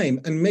time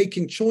and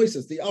making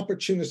choices, the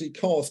opportunity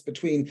cost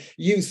between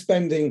you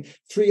spending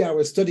 3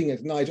 hours studying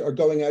at night or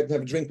going out and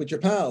have a drink with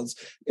your pals,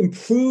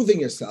 improving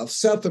yourself,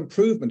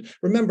 self-improvement.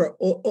 Remember,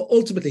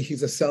 ultimately,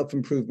 he's a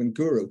self-improvement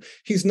guru.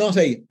 He's not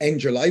a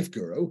end your life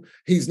guru.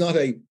 He's not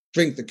a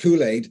drink the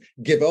Kool-Aid,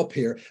 give up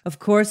here. Of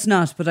course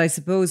not. But I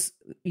suppose,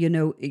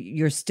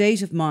 your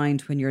state of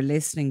mind when you're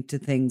listening to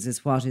things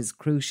is what is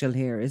crucial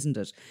here, isn't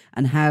it?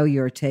 And how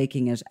you're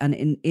taking it. And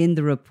in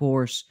the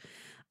report,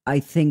 I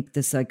think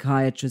the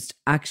psychiatrist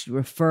actually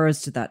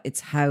refers to that. It's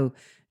how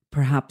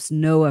perhaps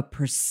Noah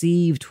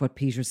perceived what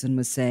Peterson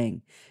was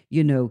saying.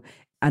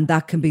 And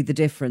that can be the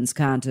difference,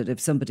 can't it? If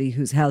somebody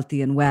who's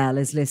healthy and well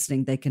is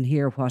listening, they can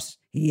hear what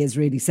he is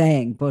really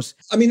saying. But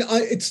I mean,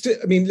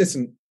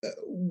 listen,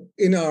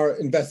 in our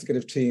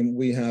investigative team,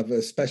 we have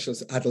a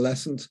specialist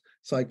adolescent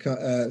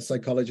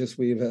psychologist,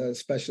 we have a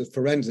specialist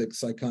forensic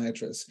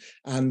psychiatrist,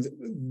 and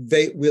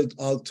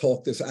I'll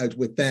talk this out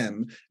with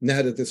them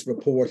now that this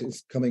report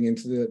is coming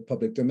into the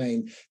public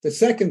domain. The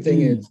second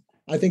thing is,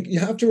 I think you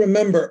have to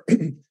remember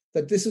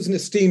that this is an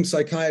esteemed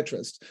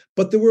psychiatrist,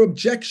 but there were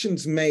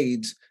objections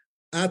made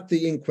at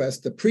the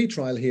inquest, the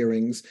pre-trial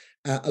hearings,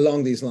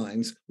 along these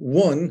lines.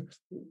 One,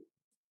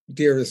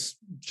 dearest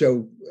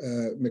Joe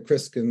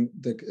McCriskin,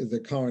 the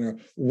coroner,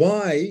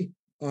 why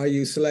are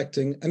you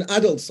selecting an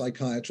adult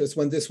psychiatrist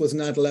when this was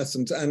an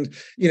adolescent? And,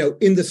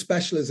 in the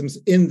specialisms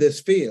in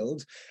this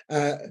field,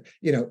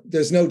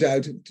 there's no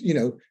doubt,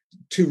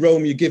 to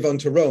Rome you give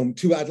unto Rome,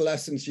 to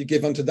adolescents you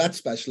give unto that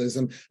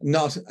specialism,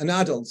 not an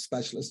adult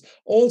specialist.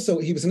 Also,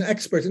 he was an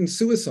expert in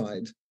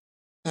suicide.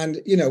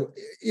 And, in a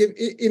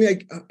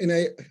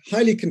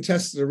highly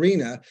contested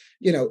arena,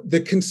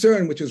 the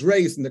concern which was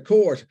raised in the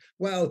court,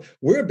 well,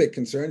 we're a bit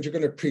concerned you're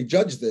going to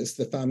prejudge this,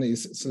 the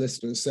family's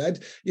solicitors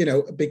said,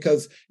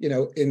 because,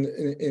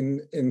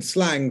 in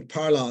slang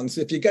parlance,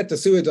 if you get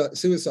the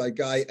suicide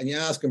guy and you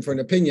ask him for an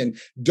opinion,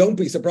 don't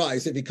be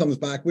surprised if he comes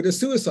back with a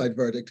suicide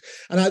verdict.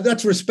 And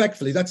that's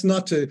respectfully, that's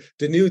not to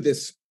denude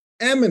this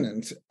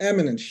eminent,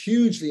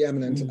 hugely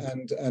eminent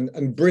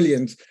and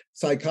brilliant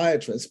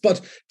psychiatrist.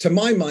 But to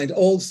my mind,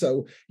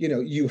 also,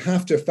 you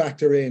have to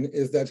factor in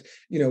is that,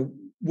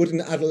 would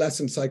an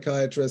adolescent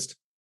psychiatrist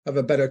have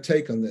a better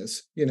take on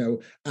this?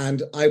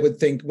 And I would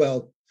think,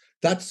 well,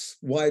 that's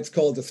why it's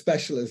called a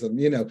specialism,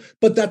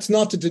 but that's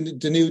not to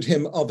denude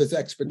him of his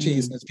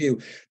expertise and his view.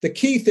 The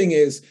key thing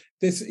is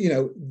this,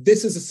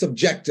 this is a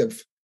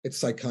subjective, it's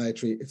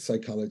psychiatry, it's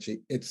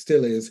psychology, it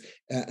still is.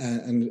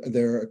 And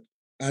there are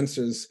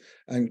answers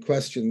and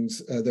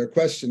questions,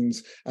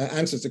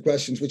 answers to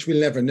questions which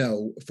we'll never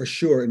know for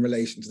sure in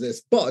relation to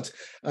this. But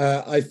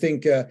I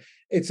think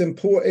it's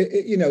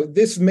important,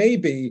 this may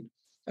be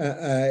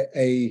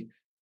a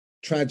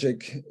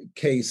tragic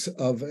case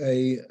of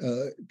a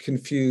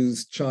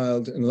confused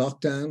child in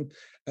lockdown.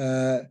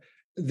 The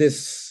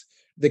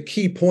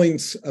key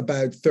points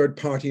about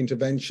third-party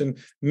intervention,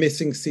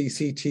 missing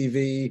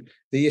CCTV,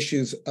 the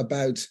issues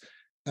about,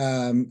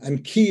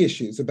 and key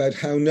issues about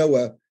how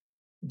Noah,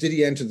 did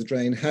he enter the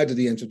drain? How did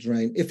he enter the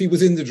drain? If he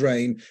was in the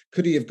drain,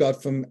 could he have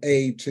got from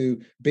A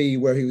to B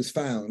where he was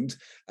found?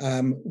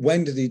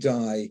 When did he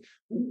die?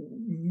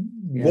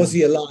 Was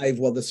he alive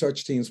while the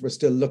search teams were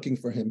still looking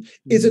for him?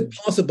 Is it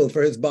possible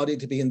for his body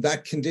to be in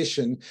that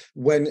condition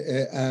when,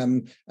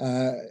 in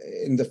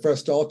the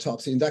first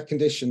autopsy, in that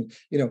condition,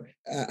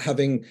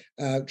 having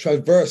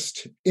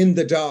traversed in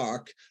the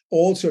dark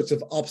all sorts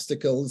of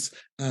obstacles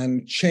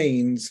and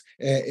chains,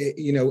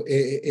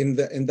 in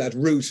that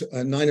route, a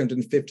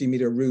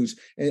 950-meter route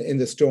in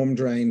the storm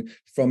drain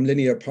from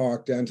Linear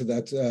Park down to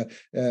that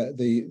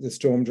the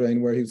storm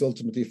drain where he was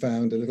ultimately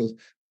found, a little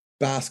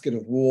basket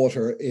of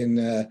water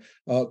in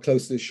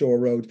close to the Shore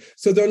Road.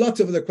 So there are lots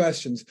of other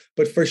questions,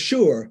 but for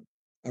sure,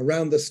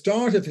 around the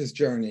start of his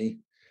journey,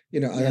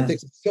 and I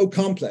think it's so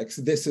complex.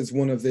 This is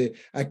one of a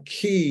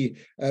key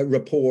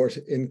report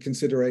in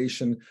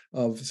consideration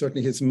of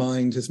certainly his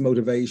mind, his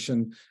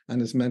motivation, and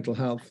his mental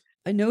health.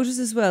 I noticed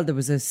as well there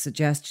was a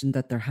suggestion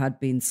that there had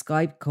been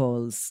Skype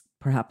calls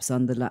perhaps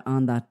on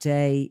that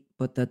day,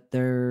 but that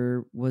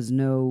there was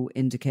no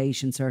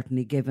indication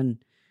certainly given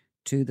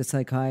to the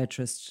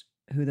psychiatrist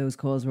who those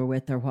calls were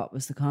with or what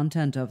was the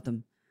content of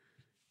them.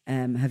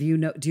 Do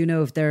you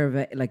know if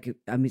they're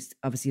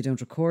obviously you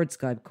don't record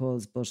Skype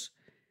calls, but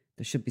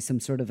there should be some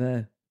sort of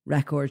a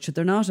record, should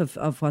there not,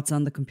 of what's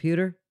on the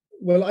computer?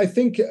 Well, I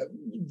think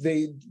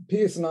the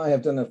PSNI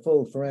have done a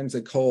full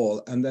forensic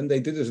call, and then they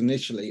did it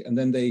initially, and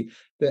then they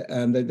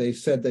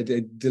said that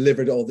they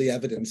delivered all the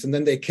evidence, and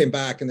then they came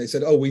back and they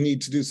said, "Oh, we need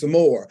to do some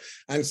more."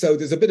 And so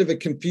there's a bit of a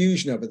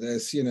confusion over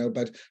this,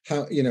 about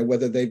how,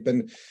 whether they've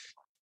been.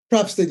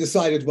 Perhaps they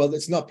decided, well,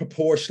 it's not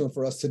proportional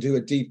for us to do a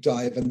deep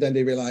dive, and then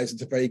they realized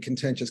it's a very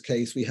contentious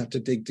case. We have to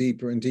dig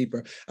deeper and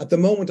deeper. At the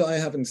moment, I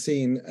haven't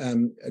seen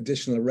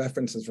additional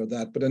references for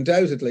that, but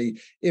undoubtedly,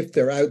 if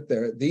they're out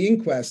there, the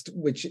inquest,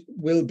 which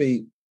will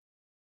be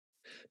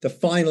the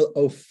final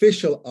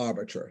official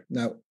arbiter.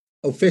 Now,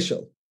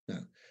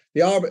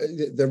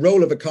 the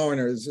role of a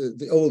coroner is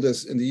the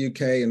oldest in the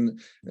UK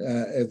and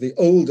the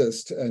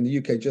oldest in the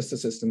UK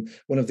justice system,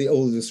 one of the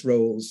oldest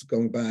roles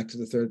going back to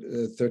the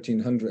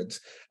 1300s.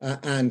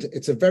 And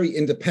it's a very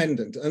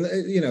independent, and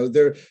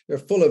they're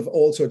full of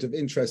all sorts of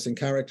interesting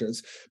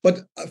characters.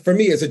 But for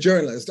me as a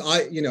journalist,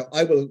 I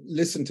will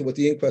listen to what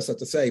the inquest has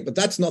to say, but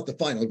that's not the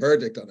final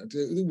verdict on it.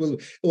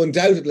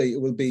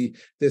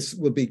 This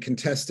will be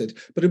contested,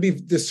 but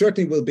there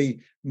certainly will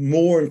be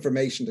more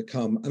information to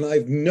come. And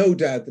I've no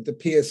doubt that the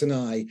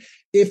PSNI,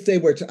 if they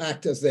were to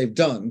act as they've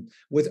done,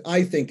 with,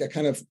 I think, a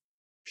kind of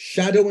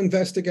shadow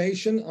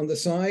investigation on the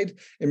side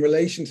in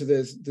relation to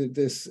this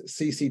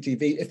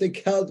CCTV, if they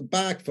held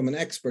back from an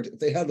expert, if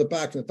they held it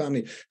back from the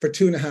family for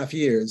 2.5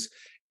 years,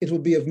 it will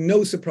be of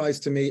no surprise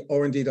to me,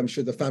 or indeed I'm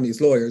sure the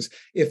family's lawyers,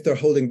 if they're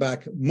holding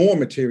back more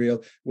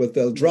material,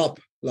 they'll drop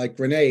like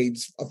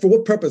grenades, for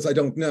what purpose I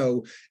don't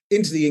know,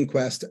 into the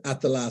inquest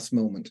at the last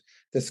moment.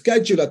 The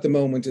schedule at the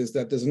moment is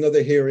that there's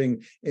another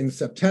hearing in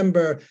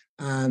September,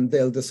 and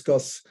they'll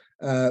discuss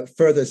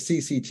further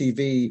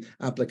CCTV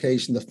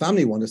application the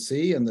family want to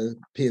see, and the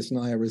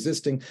PSNI are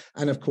resisting.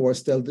 And of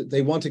course,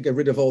 they want to get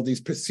rid of all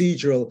these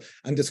procedural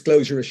and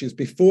disclosure issues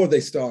before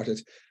they start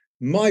it.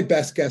 My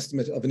best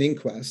guesstimate of an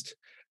inquest,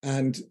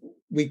 and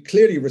we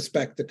clearly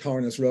respect the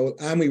coroner's role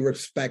and we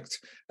respect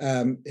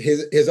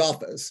his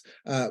office.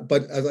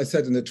 But as I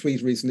said in the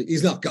tweet recently,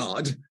 he's not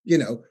God,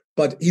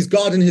 but he's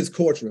God in his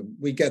courtroom.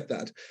 We get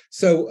that.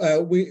 So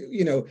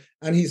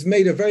and he's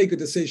made a very good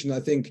decision,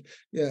 I think,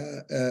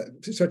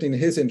 certainly in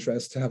his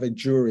interest, to have a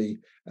jury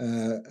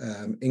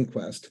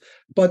inquest.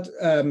 But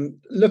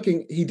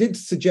he did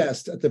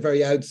suggest at the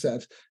very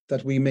outset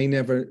that we may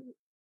never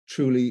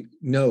truly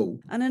know.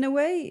 And in a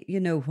way,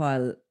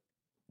 while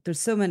there's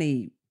so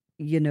many,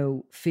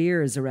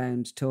 fears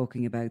around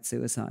talking about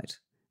suicide.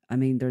 I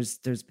mean,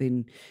 there's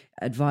been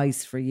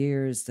advice for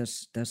years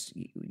that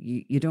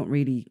you don't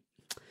really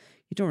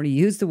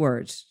use the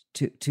word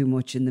too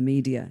much in the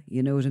media.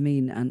 You know what I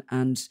mean?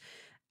 And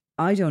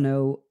I don't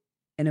know,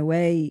 in a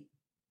way,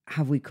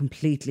 have we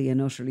completely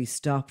and utterly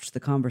stopped the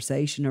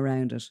conversation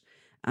around it?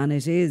 And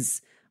it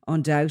is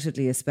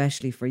undoubtedly,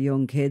 especially for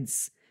young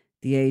kids,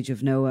 the age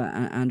of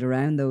Noah and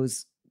around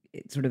those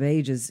sort of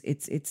ages,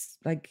 it's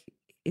like,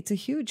 it's a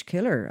huge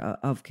killer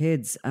of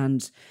kids.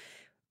 And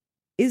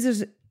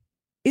is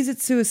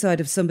it suicide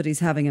if somebody's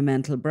having a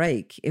mental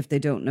break, if they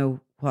don't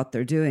know what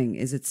they're doing?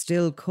 Is it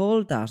still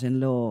called that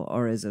in law,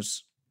 or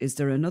is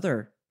there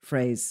another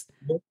phrase?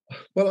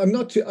 Well, I'm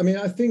not too,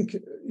 I think,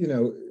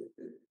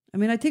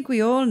 I think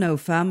we all know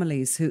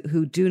families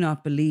who do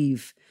not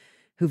believe,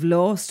 who've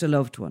lost a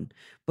loved one,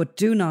 but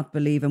do not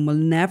believe and will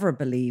never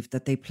believe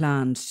that they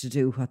planned to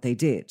do what they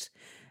did.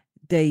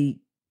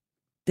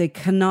 They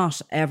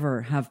cannot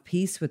ever have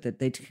peace with it.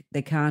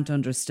 They can't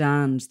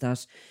understand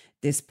that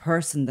this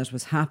person that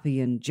was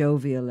happy and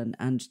jovial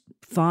and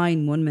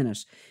fine one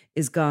minute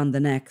is gone the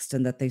next,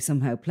 and that they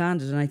somehow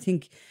planned it. And I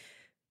think,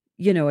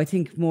 I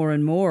think more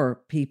and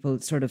more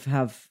people sort of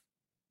have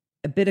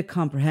a bit of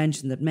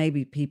comprehension that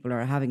maybe people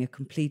are having a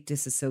complete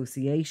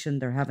disassociation.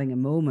 They're having a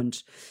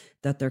moment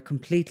that they're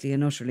completely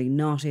and utterly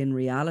not in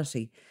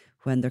reality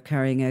when they're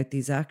carrying out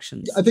these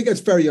actions. I think that's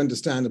very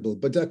understandable,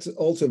 but that's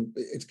also,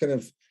 it's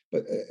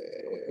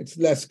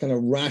less kind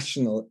of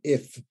rational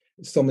if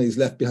somebody's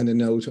left behind a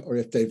note, or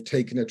if they've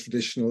taken a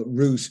traditional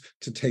route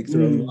to take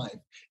their own life.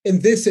 In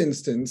this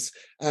instance,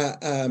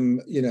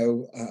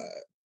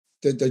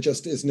 there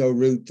just is no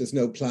route, there's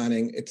no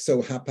planning, it's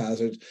so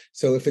haphazard.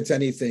 So if it's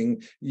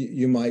anything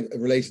you might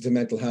relate it to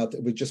mental health,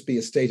 it would just be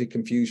a state of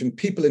confusion.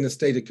 People in a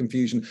state of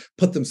confusion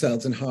put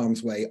themselves in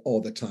harm's way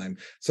all the time.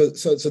 So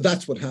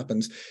that's what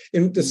happens. I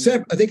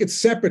think it's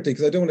separately,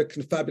 because I don't want to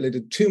confabulate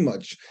it too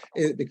much,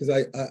 because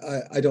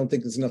I don't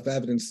think there's enough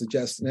evidence to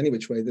suggest in any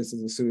which way this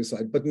is a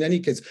suicide. But in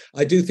any case,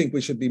 I do think we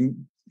should be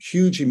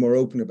hugely more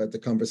open about the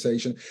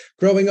conversation.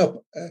 Growing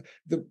up,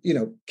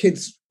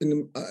 kids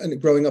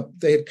growing up,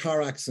 they had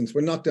car accidents,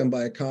 were knocked down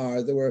by a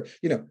car. There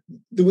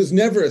was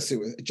never a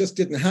suicide. It just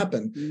didn't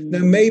happen. Now,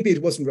 maybe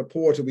it wasn't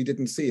reported, we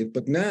didn't see it,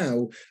 but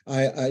now,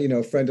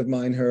 a friend of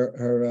mine,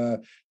 her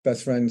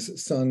best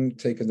friend's son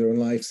taken their own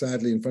life,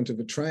 sadly, in front of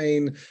a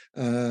train.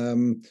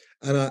 And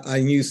I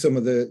knew some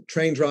of the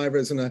train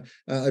drivers, and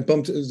I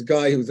bumped, it was a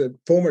guy who was a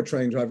former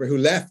train driver who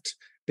left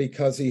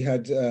because he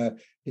had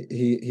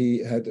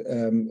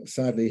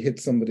sadly hit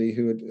somebody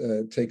who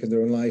had taken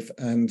their own life,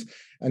 and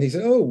he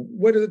said, "Oh,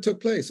 where did it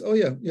took place?" "Oh,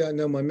 yeah,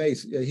 no, my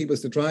mate, he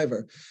was the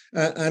driver,"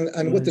 and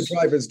right. What the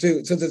drivers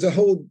do. So there's a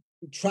whole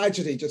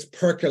tragedy just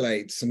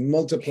percolates and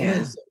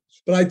multiplies. Yeah.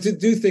 But I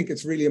do think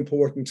it's really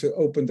important to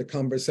open the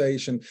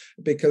conversation,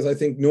 because I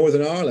think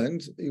Northern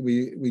Ireland,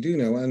 we do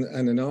know,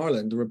 and in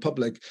Ireland, the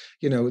Republic,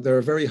 there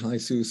are very high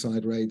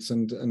suicide rates,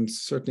 and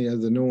certainly out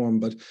of the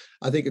norm. But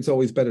I think it's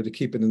always better to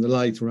keep it in the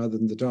light rather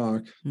than the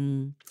dark.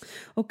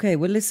 Okay,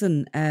 well,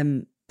 listen,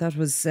 that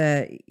was,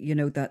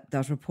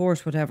 that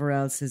report, whatever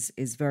else,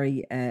 is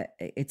very,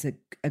 it's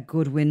a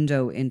good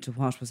window into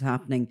what was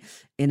happening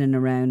in and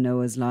around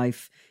Noah's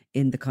life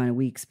in the kind of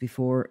weeks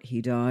before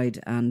he died.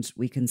 And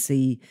we can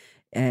see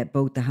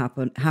both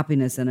the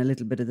happiness and a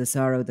little bit of the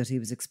sorrow that he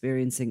was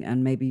experiencing.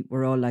 And maybe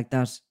we're all like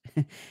that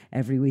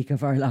every week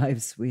of our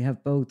lives. We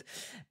have both.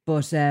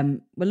 But,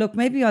 well, look,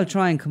 maybe I'll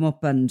try and come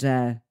up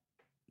and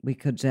we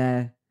could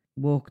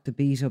walk the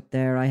beat up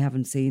there. I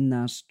haven't seen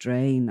that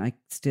drain. I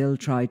still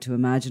try to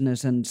imagine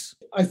it. And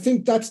I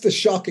think that's the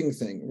shocking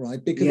thing,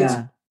 right?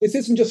 Because this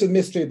isn't just a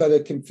mystery about a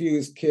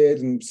confused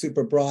kid and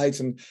super bright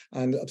and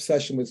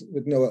obsession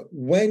with Noah.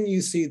 When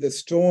you see the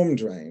storm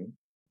drain,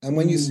 and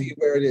when you see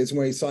where it is and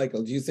where he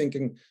cycled, you're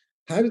thinking,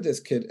 How did this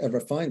kid ever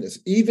find this?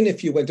 Even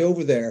if you went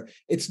over there,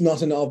 it's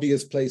not an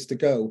obvious place to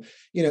go.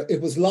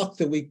 It was locked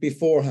the week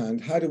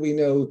beforehand. How do we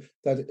know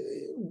that,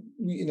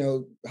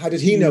 how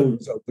did he know it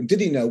was open?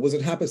 Did he know? Was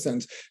it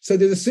happenstance? So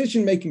the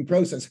decision-making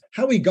process,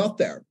 how he got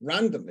there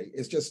randomly,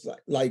 is just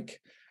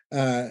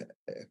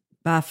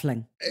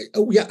baffling.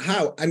 Oh yeah,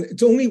 how? And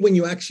it's only when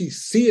you actually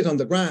see it on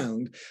the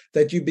ground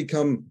that you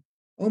become,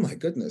 oh my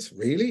goodness,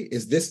 really?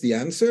 Is this the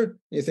answer? And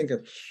you think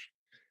of,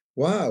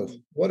 wow,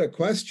 what a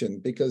question,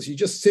 because you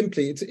just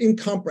simply, it's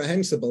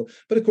incomprehensible.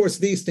 But of course,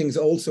 these things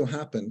also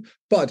happen.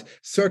 But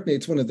certainly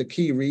it's one of the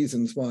key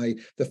reasons why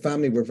the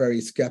family were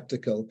very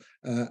skeptical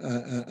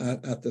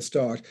at the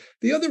start.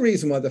 The other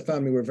reason why the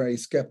family were very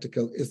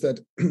skeptical is that,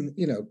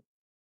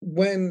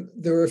 when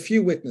there were a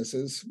few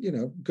witnesses,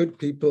 good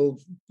people,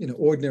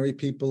 ordinary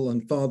people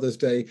on Father's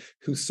Day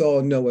who saw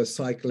Noah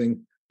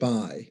cycling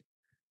by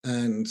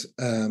and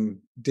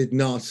did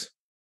not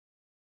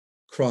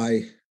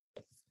cry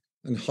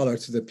and holler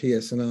to the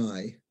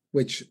PSNI,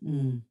 which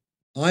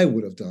I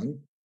would have done,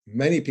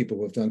 many people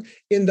would have done.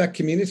 In that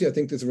community, I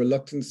think there's a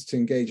reluctance to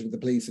engage with the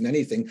police in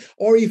anything,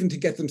 or even to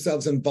get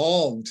themselves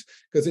involved,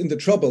 because in the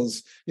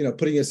Troubles,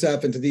 putting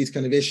yourself into these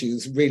kind of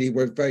issues really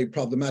were very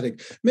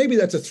problematic. Maybe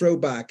that's a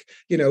throwback.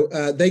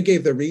 They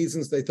gave their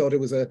reasons. They thought it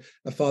was a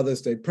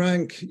Father's Day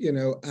prank,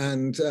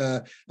 and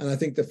I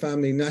think the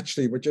family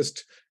naturally were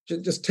just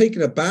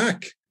taken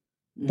aback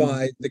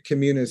by the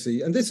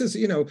community. And this is,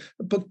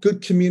 but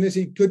good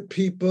community, good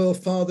people,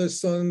 fathers,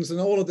 sons, and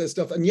all of this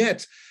stuff. And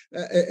yet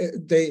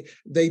they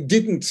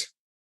didn't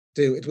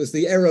do. It was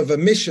the error of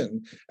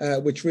omission,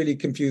 which really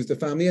confused the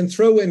family. And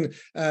throw in,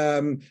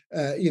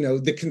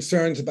 the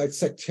concerns about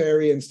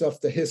sectarian stuff,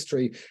 the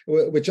history,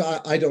 which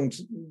I don't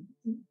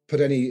put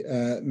any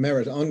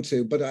merit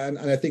onto, but and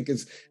I think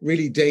is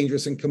really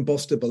dangerous and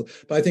combustible.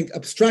 But I think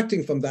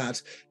abstracting from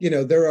that,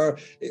 there are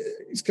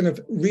it's kind of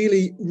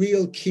really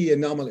real key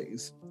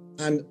anomalies.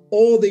 And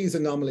all these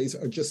anomalies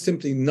are just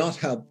simply not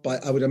helped by,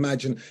 I would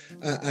imagine,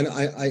 and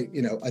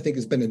I think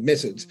has been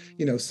admitted,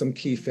 some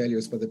key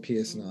failures by the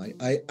PSNI.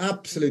 I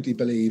absolutely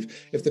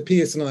believe if the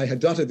PSNI had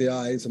dotted the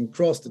I's and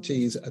crossed the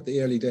T's at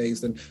the early days,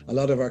 then a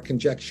lot of our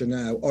conjecture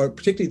now, or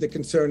particularly the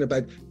concern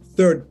about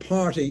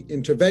third-party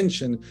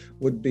intervention,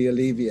 would be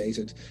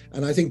alleviated.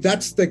 And I think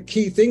that's the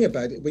key thing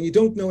about it. When you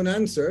don't know an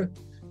answer,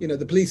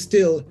 the police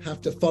still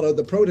have to follow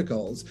the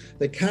protocols.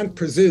 They can't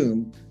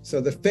presume. So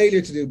the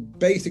failure to do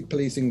basic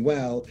policing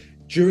well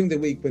during the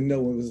week when no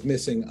one was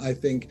missing, I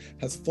think,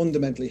 has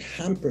fundamentally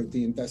hampered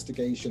the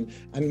investigation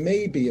and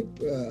may be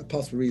a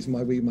possible reason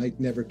why we might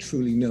never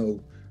truly know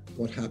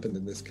what happened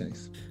in this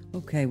case.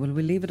 Okay, well,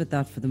 we'll leave it at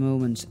that for the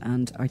moment.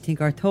 And I think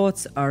our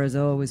thoughts are, as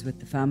always, with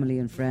the family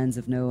and friends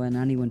of Noah and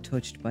anyone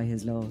touched by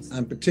his loss.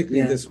 And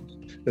particularly this,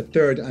 the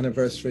 3rd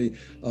anniversary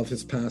of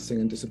his passing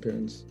and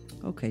disappearance.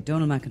 Okay,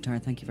 Donal McIntyre,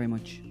 thank you very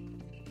much.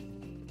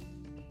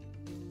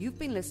 You've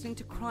been listening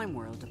to Crime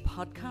World, a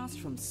podcast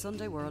from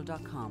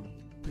SundayWorld.com.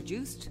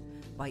 Produced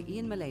by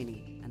Ian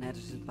Mullaney and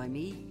edited by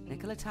me,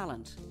 Nicola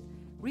Tallant.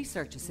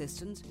 Research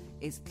assistant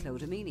is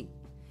Claude Amini.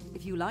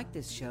 If you like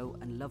this show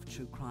and love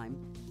true crime,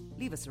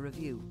 leave us a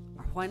review,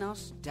 or why not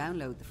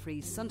download the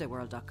free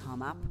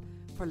SundayWorld.com app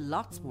for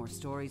lots more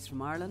stories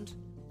from Ireland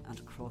and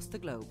across the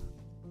globe.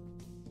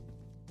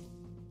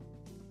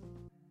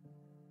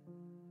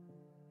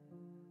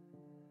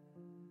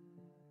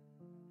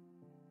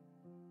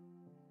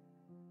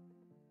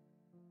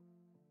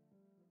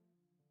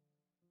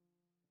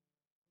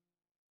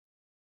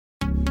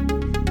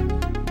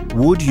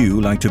 Would you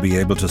like to be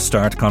able to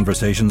start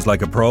conversations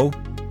like a pro?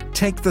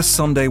 Take the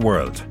Sunday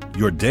World,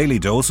 your daily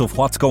dose of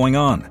what's going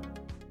on.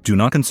 Do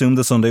not consume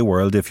the Sunday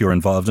World if you're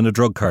involved in a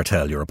drug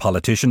cartel, you're a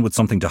politician with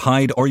something to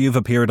hide, or you've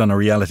appeared on a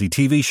reality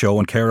TV show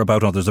and care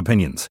about others'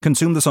 opinions.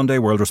 Consume the Sunday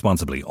World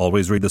responsibly.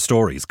 Always read the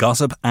stories,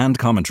 gossip and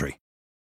commentary.